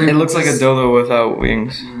 It looks like a dildo without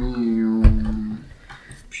wings.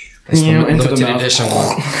 That's the Into the limited mouth. edition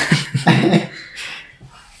one.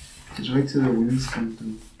 Just wait till the wings come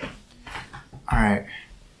through. Alright.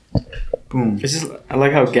 Boom. It's just I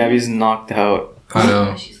like how Gabby's knocked out. I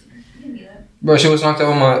know. Bro, she was knocked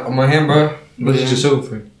out on my hand, bro. But it's just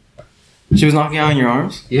over. She was knocking out in your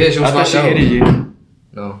arms? Yeah, she was I thought knocked she out. hated you.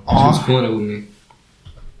 No, she was pulling it with me.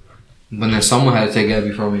 But then someone had to take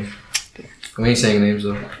Gabi from me. We ain't saying names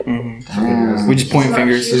though. Damn. We just point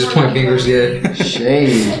fingers. They just point fingers, yeah.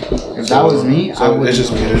 Shade. If that was me, I So would. it's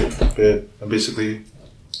just weird. But basically,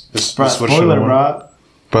 this Bro, what spoiler, should- bro.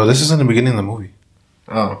 Bro, this is in the beginning of the movie.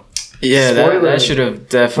 Oh. Yeah, Spoiler. that should have For the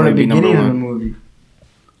definitely been number beginning of the one. movie.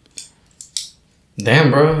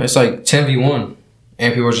 Damn, bro. It's like 10v1.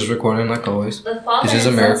 And people are just recording like always. The father This is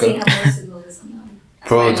and America. Celsi have most of movies on them.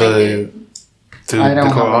 Bro, I like it. Dude, I the don't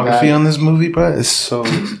have choreography that. on this movie, bro, is so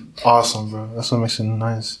awesome, bro. That's what makes it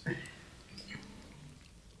nice.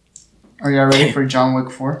 Are y'all ready for John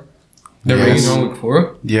Wick 4? They're Yes. bringing on with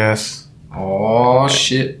 4? Yes. Oh,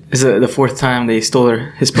 shit. This is the fourth time they stole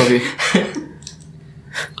his puppy.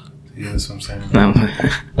 Yeah, that's what I'm saying.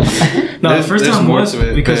 No, the first there's time more was to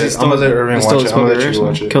it, because but he stole. I'm gonna let Irving he stole watch his it. I'm gonna puppy, let you right?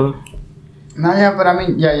 watch it. Kill him. Not yet, but I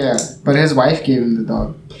mean, yeah. But his wife gave him the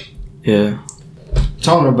dog. Yeah.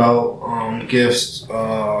 Talking about gifts.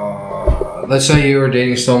 Let's say you were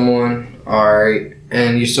dating someone, alright,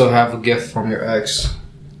 and you still have a gift from your ex.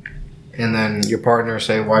 And then your partner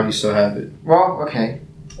say, why do you still have it? Well, okay.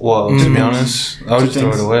 Well, to be honest, I would just throw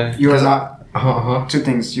it things. away. You are not. Uh-huh. Two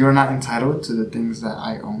things. You are not entitled to the things that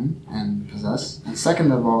I own and possess. And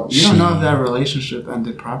second of all, you don't know if that relationship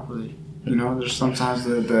ended properly. You know, there's sometimes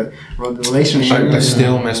the relationship. I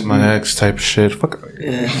still miss my ex type shit. Fuck.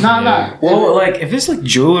 Nah. Well, like if it's like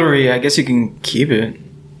jewelry, I guess you can keep it.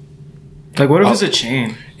 Like, what if it's a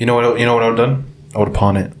chain? You know what I would have done? I would have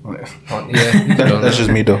pawned it. Yeah. That's just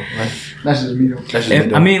me though. Right? That's just me though. That's just me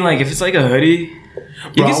though. I mean, like if it's like a hoodie,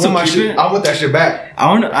 you can still keep it. I want that shit back.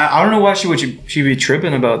 I don't know why she be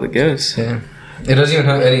tripping about the gifts. Yeah. It doesn't even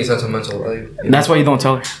have any sentimental value. That's why you don't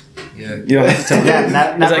tell her. Yeah. You don't have to tell her. Yeah,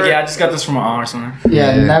 It's never, like, yeah, I just got this from my aunt or something.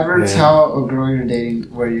 yeah, never Yeah. tell a girl you're dating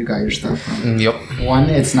where you got your stuff from. Yep. One,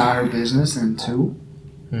 it's not her business, and two,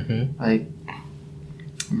 Mm-hmm. like,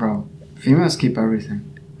 bro, females keep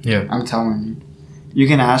everything. Yeah. I'm telling you. You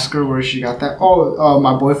can ask her where she got that. Oh,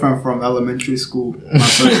 my boyfriend from elementary school. My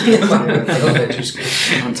first Elementary school.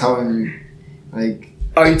 I'm telling you, like,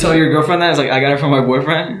 Oh, you tell your girlfriend that? It's like, I got it from my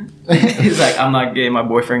boyfriend? He's like, I'm not gay, my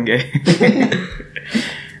boyfriend gay.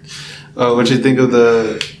 What'd you think of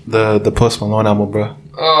the Post Malone album, bro?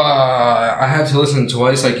 I had to listen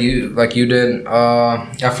twice, like you did.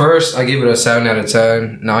 At first, I gave it a 7 out of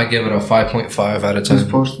 10. Now I give it a 5.5 out of who's 10.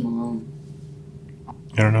 Post Malone?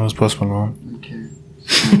 You don't know who's Post Malone? Okay.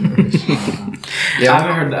 Yeah, I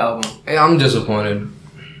haven't heard the album. I'm disappointed.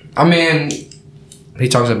 I mean, he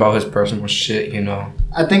talks about his personal shit, you know.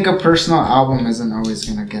 I think a personal album isn't always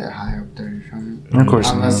gonna get high up there. You feel me? Of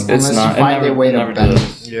course Unless, not. It's unless not. you find It a way to never bend.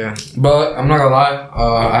 does. Yeah, but I'm not gonna lie.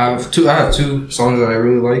 I have two songs that I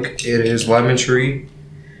really like. It is Lemon Tree,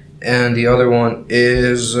 and the other one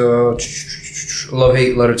is Love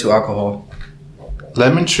Hate Letter to Alcohol.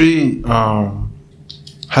 Lemon Tree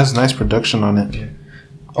has nice production on it.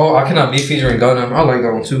 Oh, I Cannot Be featuring Gunna. I like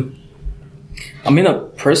that one too. I mean, a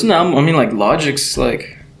personal album, I mean, like, Logic's,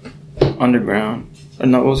 like, Underground. Or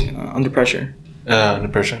no, what was it? Under Pressure. Under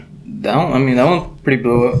Pressure. That one pretty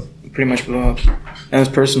much blew up. And it was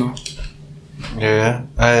personal. Yeah,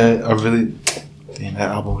 I really. Damn, that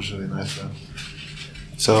album was really nice though.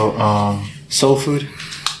 So, Soul Food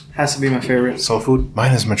has to be my favorite. Soul Food.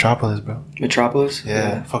 Mine is Metropolis, bro. Metropolis.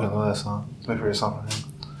 Yeah, I fucking love that song. It's my favorite song from him.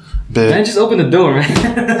 Man, But just open the door,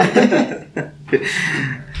 man.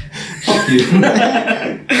 fuck you.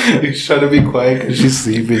 He's trying to be quiet because she's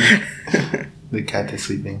sleeping. The cat is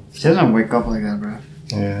sleeping. She doesn't wake up like that, bro.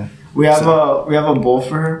 Yeah. We have a bowl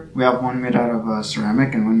for her. We have one made out of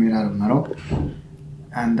ceramic and one made out of metal.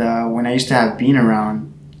 And when I used to have Bean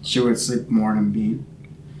around, she would sleep more than Bean.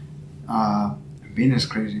 Bean is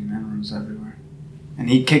crazy, man. Runs everywhere. and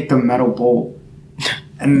he kicked a metal bowl.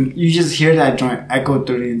 And you just hear that joint echo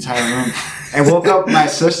through the entire room. It woke up my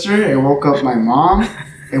sister, it woke up my mom,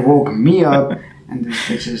 it woke me up, and this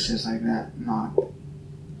bitch is just like that, knocked.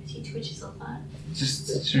 She twitches a lot.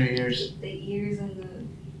 Just her ears. The ears and the...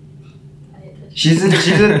 She's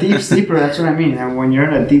a deep sleeper, that's what I mean. And when you're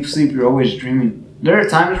in a deep sleep, you're always dreaming. There are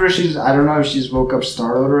times where I don't know if she's woke up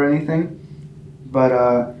startled or anything, but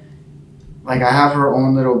like I have her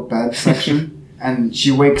own little bed section. And she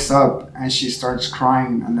wakes up and she starts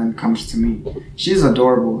crying and then comes to me. She's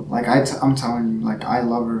adorable. Like I'm telling you, like I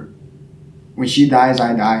love her. When she dies,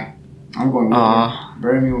 I die. I'm going with her.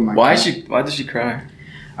 Bury me with my cat. Why does she cry?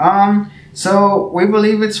 So we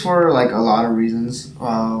believe it's for like a lot of reasons.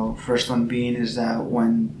 First one being is that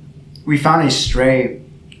when we found a stray,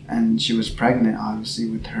 and she was pregnant, obviously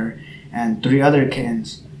with her and 3 other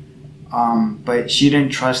kittens. But she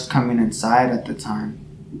didn't trust coming inside at the time.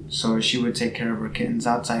 So she would take care of her kittens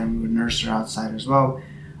outside and we would nurse her outside as well.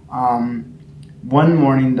 One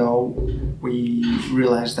morning though, we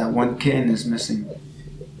realized that one kitten is missing.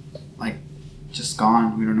 Like, just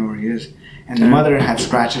gone. We don't know where he is. And the mother had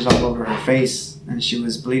scratches all over her face and she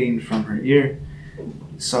was bleeding from her ear.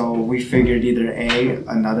 So we figured either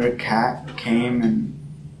another cat came, and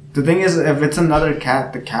the thing is, if it's another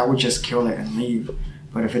cat, the cat would just kill it and leave.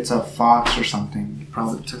 But if it's a fox or something, it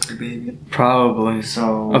probably took the baby. Probably.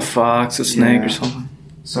 So a fox, a snake, or something.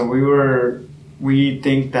 So we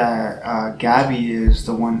think that Gabi is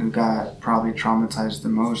the one who got probably traumatized the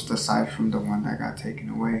most, aside from the one that got taken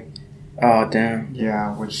away. Oh damn.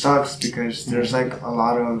 Yeah, which sucks because there's like a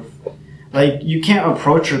lot of, like, you can't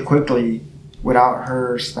approach her quickly without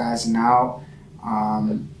her spazzing out.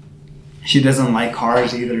 She doesn't like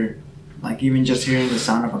cars either. Like, even just hearing the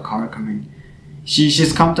sound of a car coming.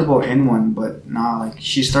 She's comfortable in one, but like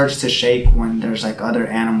she starts to shake when there's like other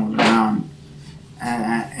animals around.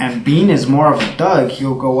 And Bean is more of a thug.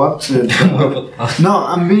 He'll go up to no,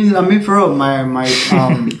 I'm being for real. My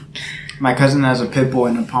cousin has a pit bull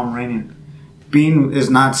and a Pomeranian. Bean is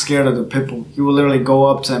not scared of the pit bull. He will literally go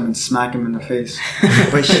up to him and smack him in the face.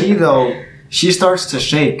 But she starts to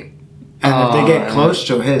shake, and if they get close,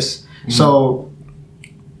 she'll hiss. Mm-hmm. So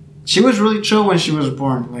she was really chill when she was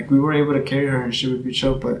born. Like, we were able to carry her and she would be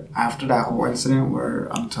chill. But after that whole incident where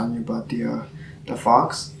I'm telling you about the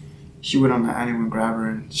fox, she wouldn't let anyone grab her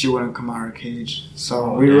and she wouldn't come out of her cage.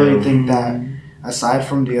 So we really think that aside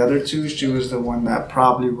from the other 2, she was the one that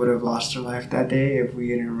probably would have lost her life that day if we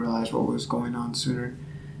didn't realize what was going on sooner.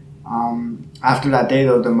 After that day,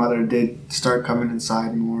 though, the mother did start coming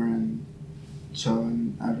inside more and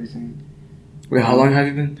showing everything. Wait, how long have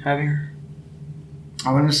you been having her?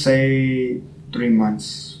 I want to say 3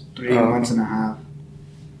 months, 3 months and a half.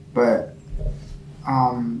 But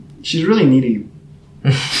she's really needy.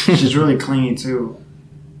 She's really clingy too,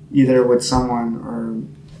 either with someone or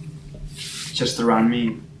just around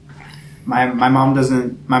me. My mom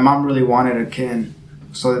really wanted a kitten,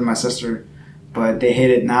 so did my sister, but they hate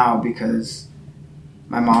it now because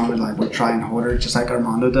my mom would try and hold her just like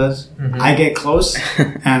Armando does. Mm-hmm. I get close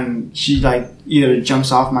and she either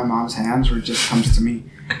jumps off my mom's hands or just comes to me.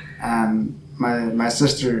 And my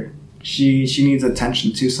sister, she needs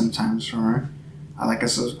attention too sometimes from her, like a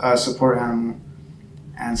support animal.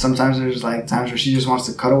 And sometimes there's times where she just wants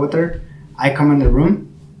to cuddle with her. I come in the room,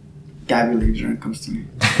 Gabi leaves her and comes to me.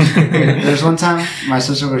 There's one time my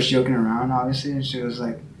sister was joking around, obviously, and she was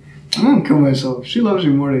like, I'm gonna kill myself. She loves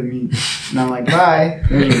me more than me. And I'm like, bye.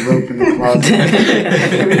 There's a rope in the closet.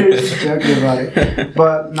 We were just joking about it.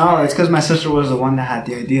 But no, it's because my sister was the one that had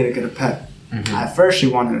the idea to get a pet. Mm-hmm. At first, she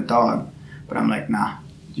wanted a dog. But I'm like, nah.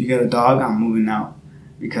 You get a dog, I'm moving out.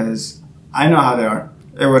 Because I know how they are.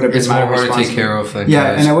 It would have been my responsibility. It's more hard to take care of.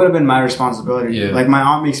 Yeah, and it would have been my responsibility. Yeah. Like, my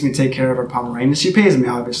aunt makes me take care of her Pomeranian. She pays me,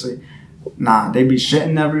 obviously. Nah, they be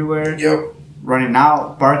shitting everywhere. Yep. Running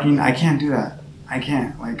out, barking. I can't do that. I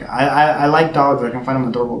can't. Like, I like dogs. I can find them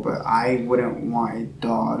adorable, but I wouldn't want a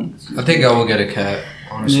dog. I think I will get a cat,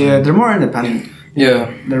 honestly. Yeah, they're more independent.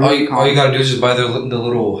 Yeah. All you gotta do is just buy the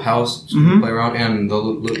little house to play around and the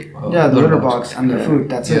litter box and the food.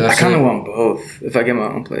 That's it. I kind of want both if I get my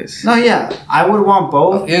own place. No, yeah. I would want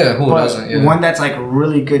both. Yeah, who doesn't? Yeah. One that's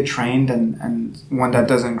really good trained and one that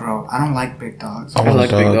doesn't grow. I don't like big dogs. I like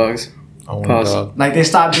big dogs. I want a dog. Like, they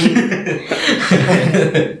stopped being...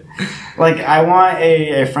 Like, I want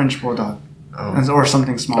a French bulldog. Or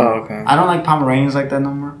something small. Oh, okay. I don't like Pomeranians like that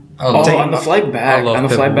no more. On the flight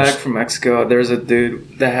back from Mexico, there was a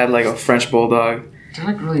dude that had a French bulldog.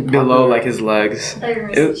 They're really below his legs. No,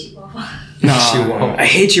 I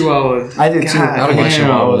hate Chihuahuas. I did too. I don't like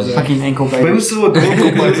Chihuahuas. Fucking ankle baby. But it was so adorable.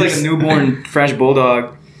 It was like a newborn French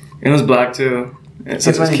bulldog. And it was black too.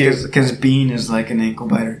 It's funny cute. because Bean is like an ankle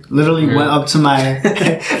biter. Literally went up to my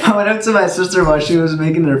I went up to my sister while she was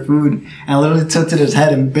making her food and literally tilted his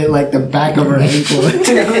head and bit like the back of her ankle.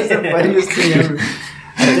 That was the funniest thing ever.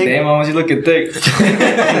 Damn, Mom, you looking thick.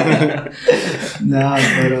 Nah,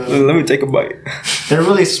 but Let me take a bite. they're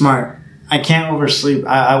really smart. I can't oversleep.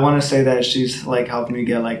 I want to say that she's like helped me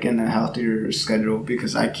get like in a healthier schedule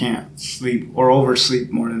because I can't sleep or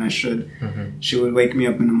oversleep more than I should. She would wake me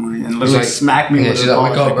up in the morning and literally like- smack me yeah, with she's her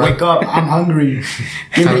like, paws. "Wake up, bro." Wake up! I'm hungry.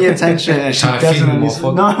 Give me attention. And she Trying to feed doesn't me,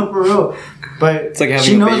 understand. motherfucker. No, for real. But It's like having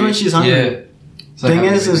she a knows baby. when she's hungry. Yeah. It's like Thing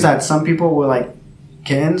having a is baby. that some people with like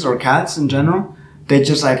kittens or cats in general, they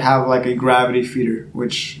just like have like a gravity feeder,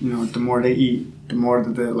 which the more they eat, the more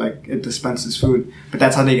that like it dispenses food. But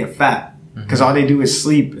that's how they get fat because all they do is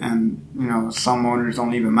sleep, and some owners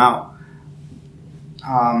don't leave them out.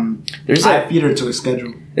 There's I like, feed her to a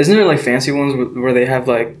schedule. isn't there like fancy ones where they have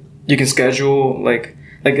like you can schedule like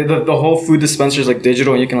the whole food dispenser is like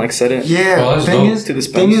digital and you can like set it. Yeah. Oh, that's thing dope. is, To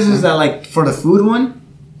dispense. thing is that like for the food one,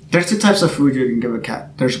 there's two types of food you can give a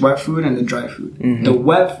cat. There's wet food and the dry food. The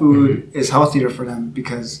wet food is healthier for them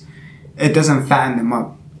because it doesn't fatten them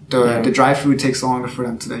up. The dry food takes longer for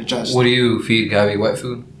them to digest. What do you feed Gabi? Wet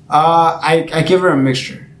food? I give her a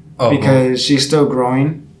mixture because she's still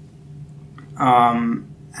growing,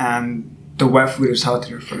 and the wet food is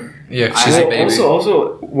healthier for her. Yeah, 'cause she's a baby.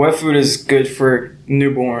 Also, wet food is good for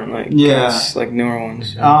newborn, like cats, like newer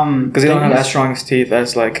ones, because they don't have as strong as teeth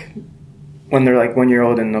as like when they're like 1 year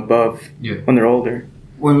old and above. Yeah. When they're older.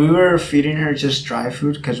 When we were feeding her just dry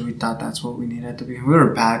food because we thought that's what we needed to be, we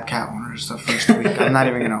were bad cat owners the first week. I'm not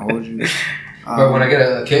even gonna hold you. But when I get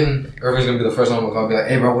a kitten, Irving's gonna be the first one to call. Be like,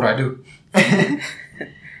 "Hey, bro, what do I do?"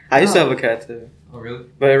 I used to have a cat too, Oh, really?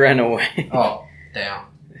 but it ran away. Oh, damn.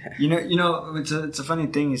 It's a funny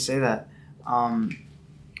thing you say that.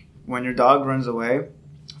 When your dog runs away,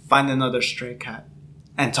 find another stray cat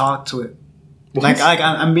and talk to it. Like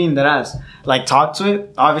I'm being that ass. Like talk to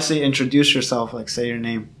it. Obviously, introduce yourself. Like say your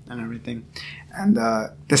name and everything, and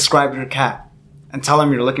describe your cat, and tell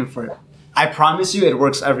them you're looking for it. I promise you, it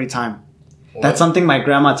works every time. What? That's something my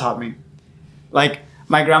grandma taught me. Like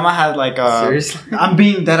my grandma had like Seriously? I'm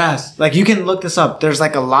being dead ass. Like you can look this up. There's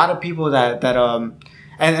like a lot of people that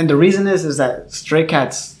and the reason is that stray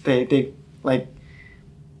cats they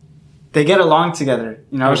get along together.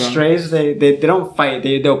 Okay. Strays they don't fight.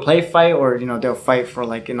 They'll play fight or they'll fight for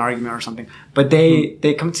like an argument or something. But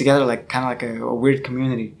they come together like kind of like a weird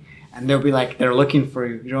community. And they'll be like, they're looking for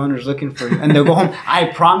you. Your owner's looking for you. And they'll go home. I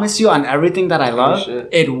promise you on everything that I love, shit.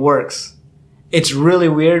 it works. It's really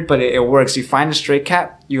weird, but it works. You find a stray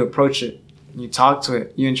cat, you approach it. You talk to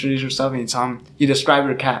it. You introduce yourself and you tell them, you describe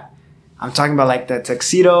your cat. I'm talking about like the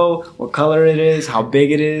tuxedo, what color it is, how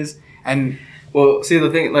big it is. And Well, see, the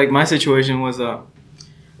thing, like, my situation was,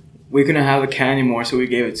 we couldn't have the cat anymore, so we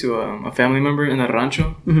gave it to a family member in a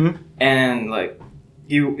rancho. And, like,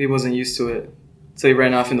 he wasn't used to it. So he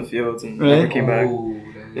ran off in the fields and Really? never came back.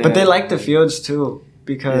 Yeah. But they like the fields too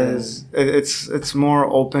because it's more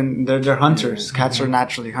open. They're hunters. Cats are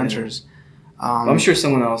naturally hunters. I'm sure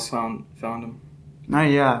someone else found him. No,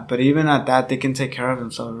 yeah, but even at that, they can take care of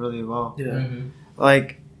themselves really well. Yeah.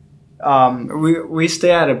 Like, we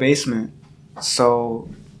stay at a basement, so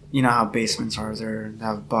you know how basements are. They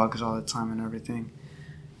have bugs all the time and everything.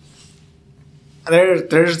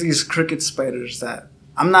 There's these cricket spiders that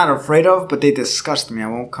I'm not afraid of, but they disgust me. I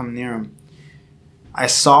won't come near them. I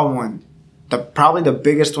saw one, probably the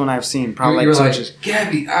biggest one I've seen. Probably You're like like, 2 inches.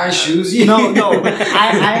 Gabi, I shoes. No.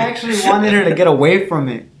 I actually wanted her to get away from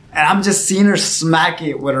it. And I'm just seeing her smack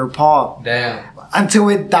it with her paw. Damn. Until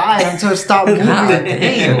it died, until it stopped moving.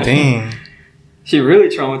 Dang. She really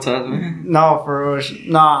traumatized me. No, for real.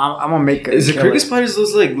 No, I'm gonna make it. Is it cricket spiders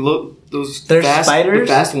those, like, those They're fast, spiders?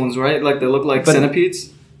 the fast ones, right? Like, they look like But-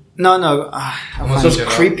 centipedes? No. I'm gonna Those check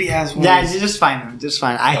it out. creepy-ass ones. Yeah, you just find them. Just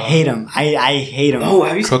find them. I hate them. I hate them. Oh,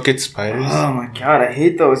 have you seen? Crooked spiders. Oh, my God. I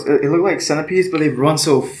hate those. It look like centipedes, but they run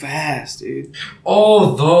so fast, dude.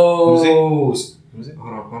 Oh, those. Who's it?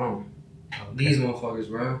 Hold on. These motherfuckers,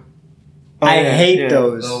 bro. I yeah, hate yeah.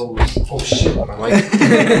 those. Those. Oh shit, my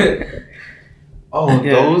mic. Oh,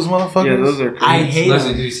 Yeah. those motherfuckers. Yeah, those are creepy. I hate Leslie,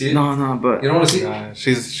 them. do you see it? No, but... You don't want to see it? Yeah,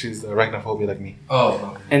 she's arachnophobia like me. Oh,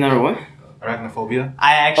 no. And then what? Arachnophobia.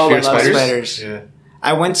 I actually like love spiders? spiders. Yeah.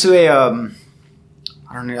 I went to a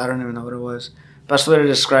I don't even know what it was. Best way to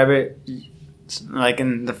describe it, like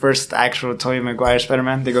in the first actual Tobey Maguire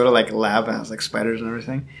Spider-Man, they go to like a lab and has like spiders and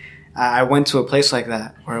everything. I went to a place like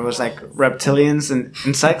that where it was like reptilians and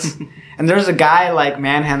insects, and there's a guy like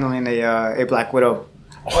manhandling a Black Widow.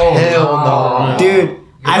 Oh, Hell no. Dude, You're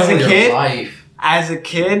as a living your kid, life. as a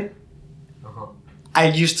kid, Uh-huh. I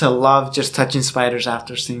used to love just touching spiders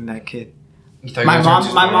after seeing that kid. My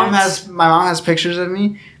My mom has pictures of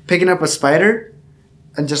me picking up a spider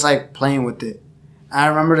and just like playing with it. I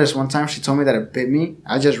remember this one time she told me that it bit me.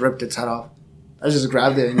 I just ripped its head off. I just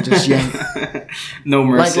grabbed it and just yanked. No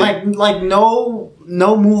mercy. Like no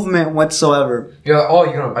movement whatsoever. You're like, oh,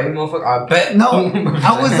 you're gonna bite me, motherfucker? I bet. No,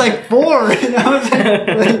 I was like 4. And I was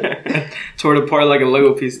like tore it apart like a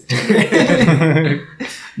Lego piece.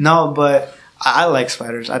 no, but I like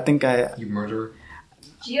spiders. I think You murderer.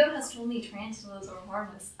 Gio has told me tarantulas are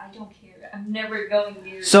harmless. I don't care. I'm never going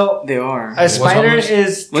near. So They are. a spider harmless?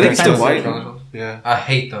 is. Well, they still defensive. white. Yeah. I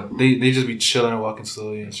hate them. They just be chilling and walking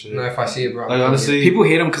slowly and shit. No, if I see it, bro. Like honestly, People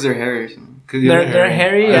hate them because they're hairy. Or something. They're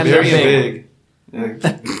hairy and they're big.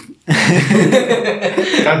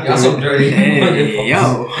 Y'all so dirty. Hey,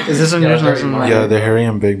 yo. Is this one Yeah, yours? they're Next one mine? Yeah, they're hairy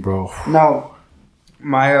and big, bro. No,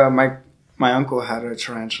 my uncle had a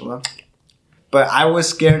tarantula, but I was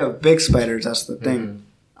scared of big spiders. That's the thing.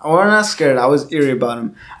 I was not scared. I was eerie about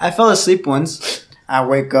them. I fell asleep once. I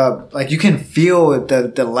wake up like you can feel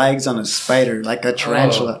the legs on a spider, like a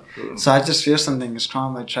tarantula. Oh. So I just feel something is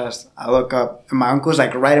crawling on my chest. I look up and my uncle's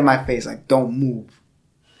like right in my face, like don't move.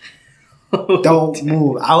 Don't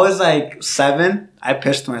move. I was like 7. I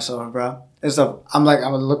pissed myself, bro. I'm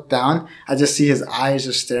gonna look down. I just see his eyes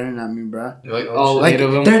just staring at me, bro. You're like, All oh, Like 8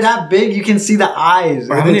 of them. they're that big, you can see the eyes.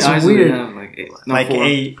 Or how And many it's eyes do they weird. have? Like 8. No, Like 4.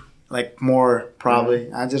 8, like more probably.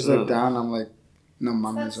 I just look Ugh. down. I'm like, no,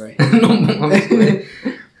 mama's right. no, mom's way.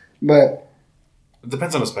 But It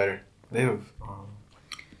depends on the spider. They have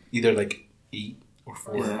either like 8 or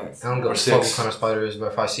 4. Yeah. I don't go Or fuck what 6. kind of spider it is,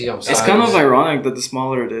 but if I see them, It's kind of ironic that the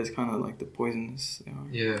smaller it is, kind of like the poisonous. You know?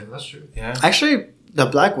 Yeah, that's true. Yeah. actually, the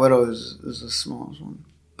black widow is the smallest one.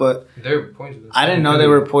 But They're poisonous. I didn't know they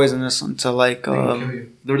were poisonous until like. They can kill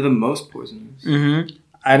you. They're the most poisonous.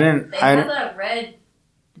 I didn't. They I have didn't. that red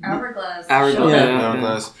hourglass. Hourglass. show. Yeah.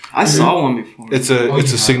 Hourglass. I saw one before. It's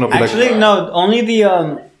a signal. to, like, Actually, no. Only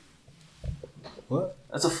the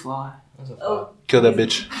That's a fly. That's a Oh, kill that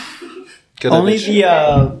bitch. Kill that only bitch.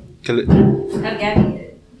 the Kill it. have Gabi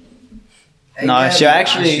hit it. No, she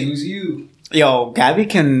actually- I choose you. yo Gabi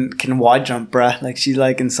can wall jump, bruh. Like she's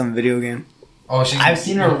like in some video game. Oh, she. I've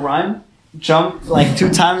seen her run, jump like 2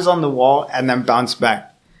 times on the wall, and then bounce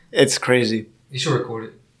back. It's crazy. You should record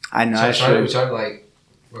it. I know. I We should. tried like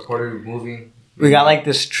recorded a movie. We got like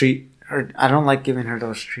this treat. I don't like giving her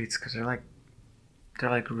those treats because they're like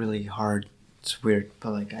really hard. It's weird,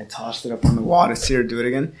 but like I tossed it up on the wall to see her do it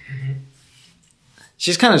again.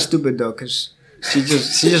 She's kind of stupid though, cause she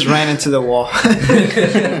just ran into the wall.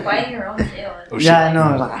 Biting her own tail. Oh, Yeah, I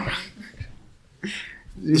know. Like,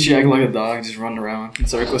 She acted like a dog, just running around in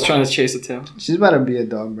circles, trying to chase a tail. she's about to be a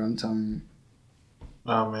dog, bro. I'm telling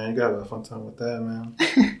Oh man, you gotta have a fun time with that, man.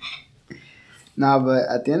 you. Nah, but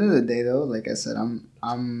at the end of the day, though, like I said,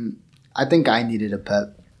 I think I needed a pet.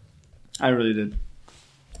 I really did.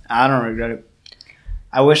 I don't regret it.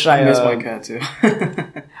 I wish I miss my cat too.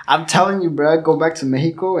 I'm telling you, bro. Go back to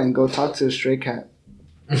Mexico and go talk to a stray cat.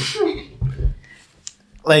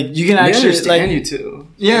 Like you can They actually understand like you too.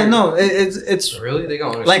 yeah, no, it's Really? They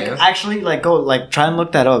don't like understand. actually like go like try and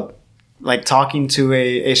look that up. Like talking to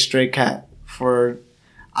a stray cat for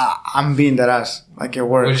I'm being that ass. Like it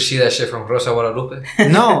Where'd you works. see that shit from Rosa Guadalupe?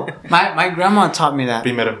 No, my grandma taught me that.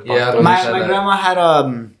 Primero. Yeah, I don't My understand that. grandma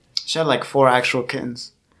had she had like 4 actual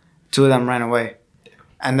kittens. 2 of them ran away,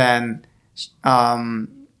 and then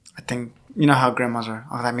I think you know how grandmas are.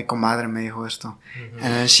 Oh, that mi comadre me dijo esto,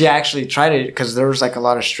 and then she actually tried it because there was like a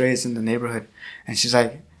lot of strays in the neighborhood, and she's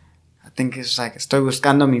like, I think it's like estoy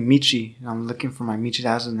buscando mi Michi. And I'm looking for my Michi.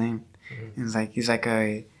 That's his name. And he's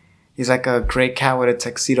like a gray cat with a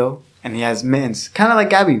tuxedo, and he has mittens, kind of like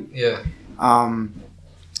Gabi. Yeah.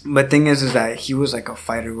 But thing is that he was like a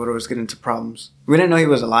fighter. Would always get into problems. We didn't know he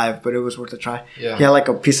was alive, but it was worth a try. Yeah. He had like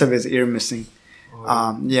a piece of his ear missing.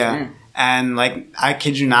 Oh, Yeah. Damn. And like I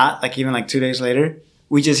kid you not, like even like 2 days later,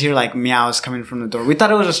 we just hear like meows coming from the door. We thought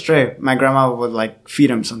it was a stray. My grandma would like feed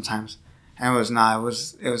him sometimes, and it was not. It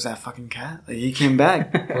was that fucking cat. Like he came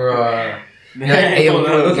back. Hey, I'm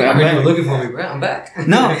looking. I heard you were looking for me, bro. I'm back.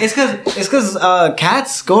 No, it's because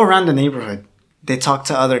cats go around the neighborhood. They talk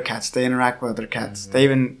to other cats. They interact with other cats. They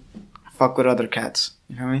even fuck with other cats.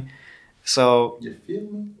 You know what I mean? So You feel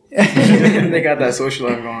me? They got that social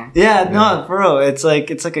life going. yeah, no, for real. It's like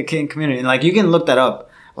a kitten community, and like you can look that up.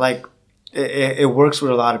 Like it works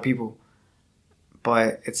with a lot of people,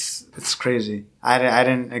 but it's crazy. I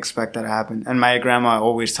didn't expect that to happen. And my grandma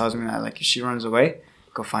always tells me that like if she runs away,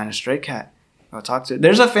 go find a stray cat. Go talk to it.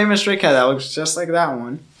 There's a famous stray cat that looks just like that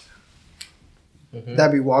one.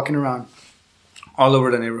 That'd be walking around all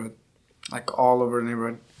over the neighborhood. like all over the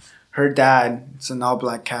neighborhood. Her dad, it's an all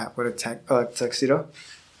black cat with a tuxedo,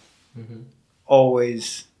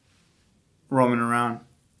 always roaming around.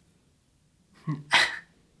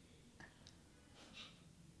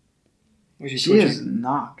 She is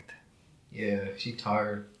knocked. Yeah, she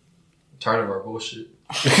tired. Tired of our bullshit.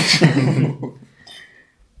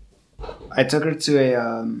 I took her to a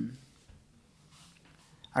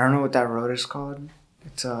I don't know what that road is called.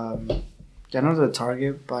 It's you know the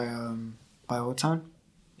Target by Old Town?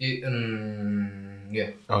 Yeah.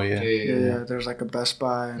 Oh yeah. Yeah. There's like a Best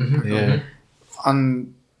Buy and Yeah.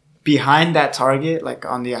 on behind that Target, like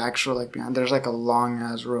on the actual like behind, there's like a long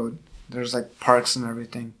ass road. There's like parks and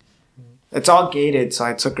everything. It's all gated, so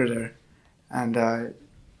I took her there, and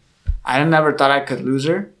I never thought I could lose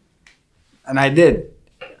her, and I did.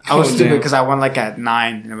 I was stupid because I went like at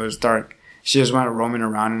 9 and it was dark. She just went roaming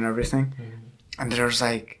around and everything, and there was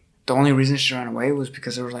like the only reason she ran away was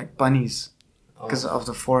because there were like bunnies because of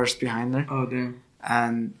the forest behind her. Oh damn!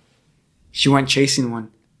 And she went chasing one,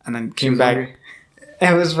 and then came back. Hungry.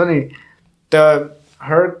 It was funny.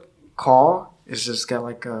 Her call is just get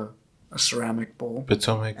like a ceramic bowl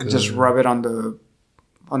Potomac, and just rub it on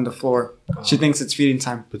the floor. She thinks it's feeding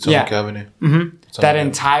time. Potomac Avenue. That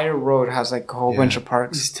entire road has like a whole bunch of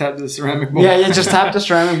parks. Just tap the ceramic bowl. Yeah, just tap the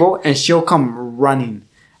ceramic bowl and she'll come running.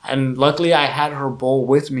 And luckily I had her bowl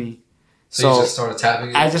with me. So you just started tapping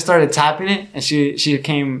it? I just started tapping it and she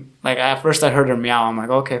came, like at first I heard her meow. I'm like,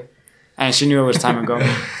 okay. And she knew it was time to go.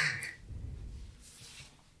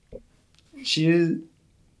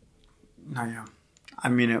 I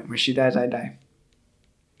mean it. When she dies, I die.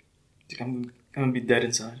 I'm gonna be dead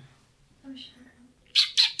inside. Oh, shit.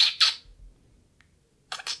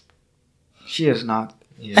 She is not.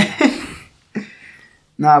 Yeah.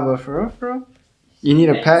 Nah, but for real, you need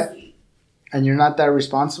a pet, and you're not that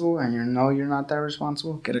responsible, and you're not that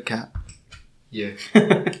responsible. Get a cat. Yeah.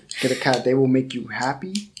 Get a cat. They will make you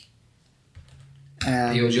happy.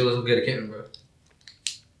 And Yo, Jill, let's get a kitten, bro.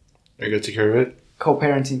 Are you gonna take care of it?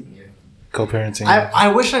 Co-parenting. Yeah. Co-parenting. I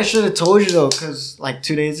wish I should have told you though, because like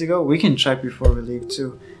 2 days ago, we can check before we leave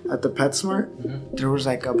too. At the PetSmart, there was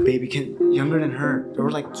like a baby kid younger than her. There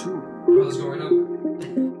were like 2. Bro, let's go right now.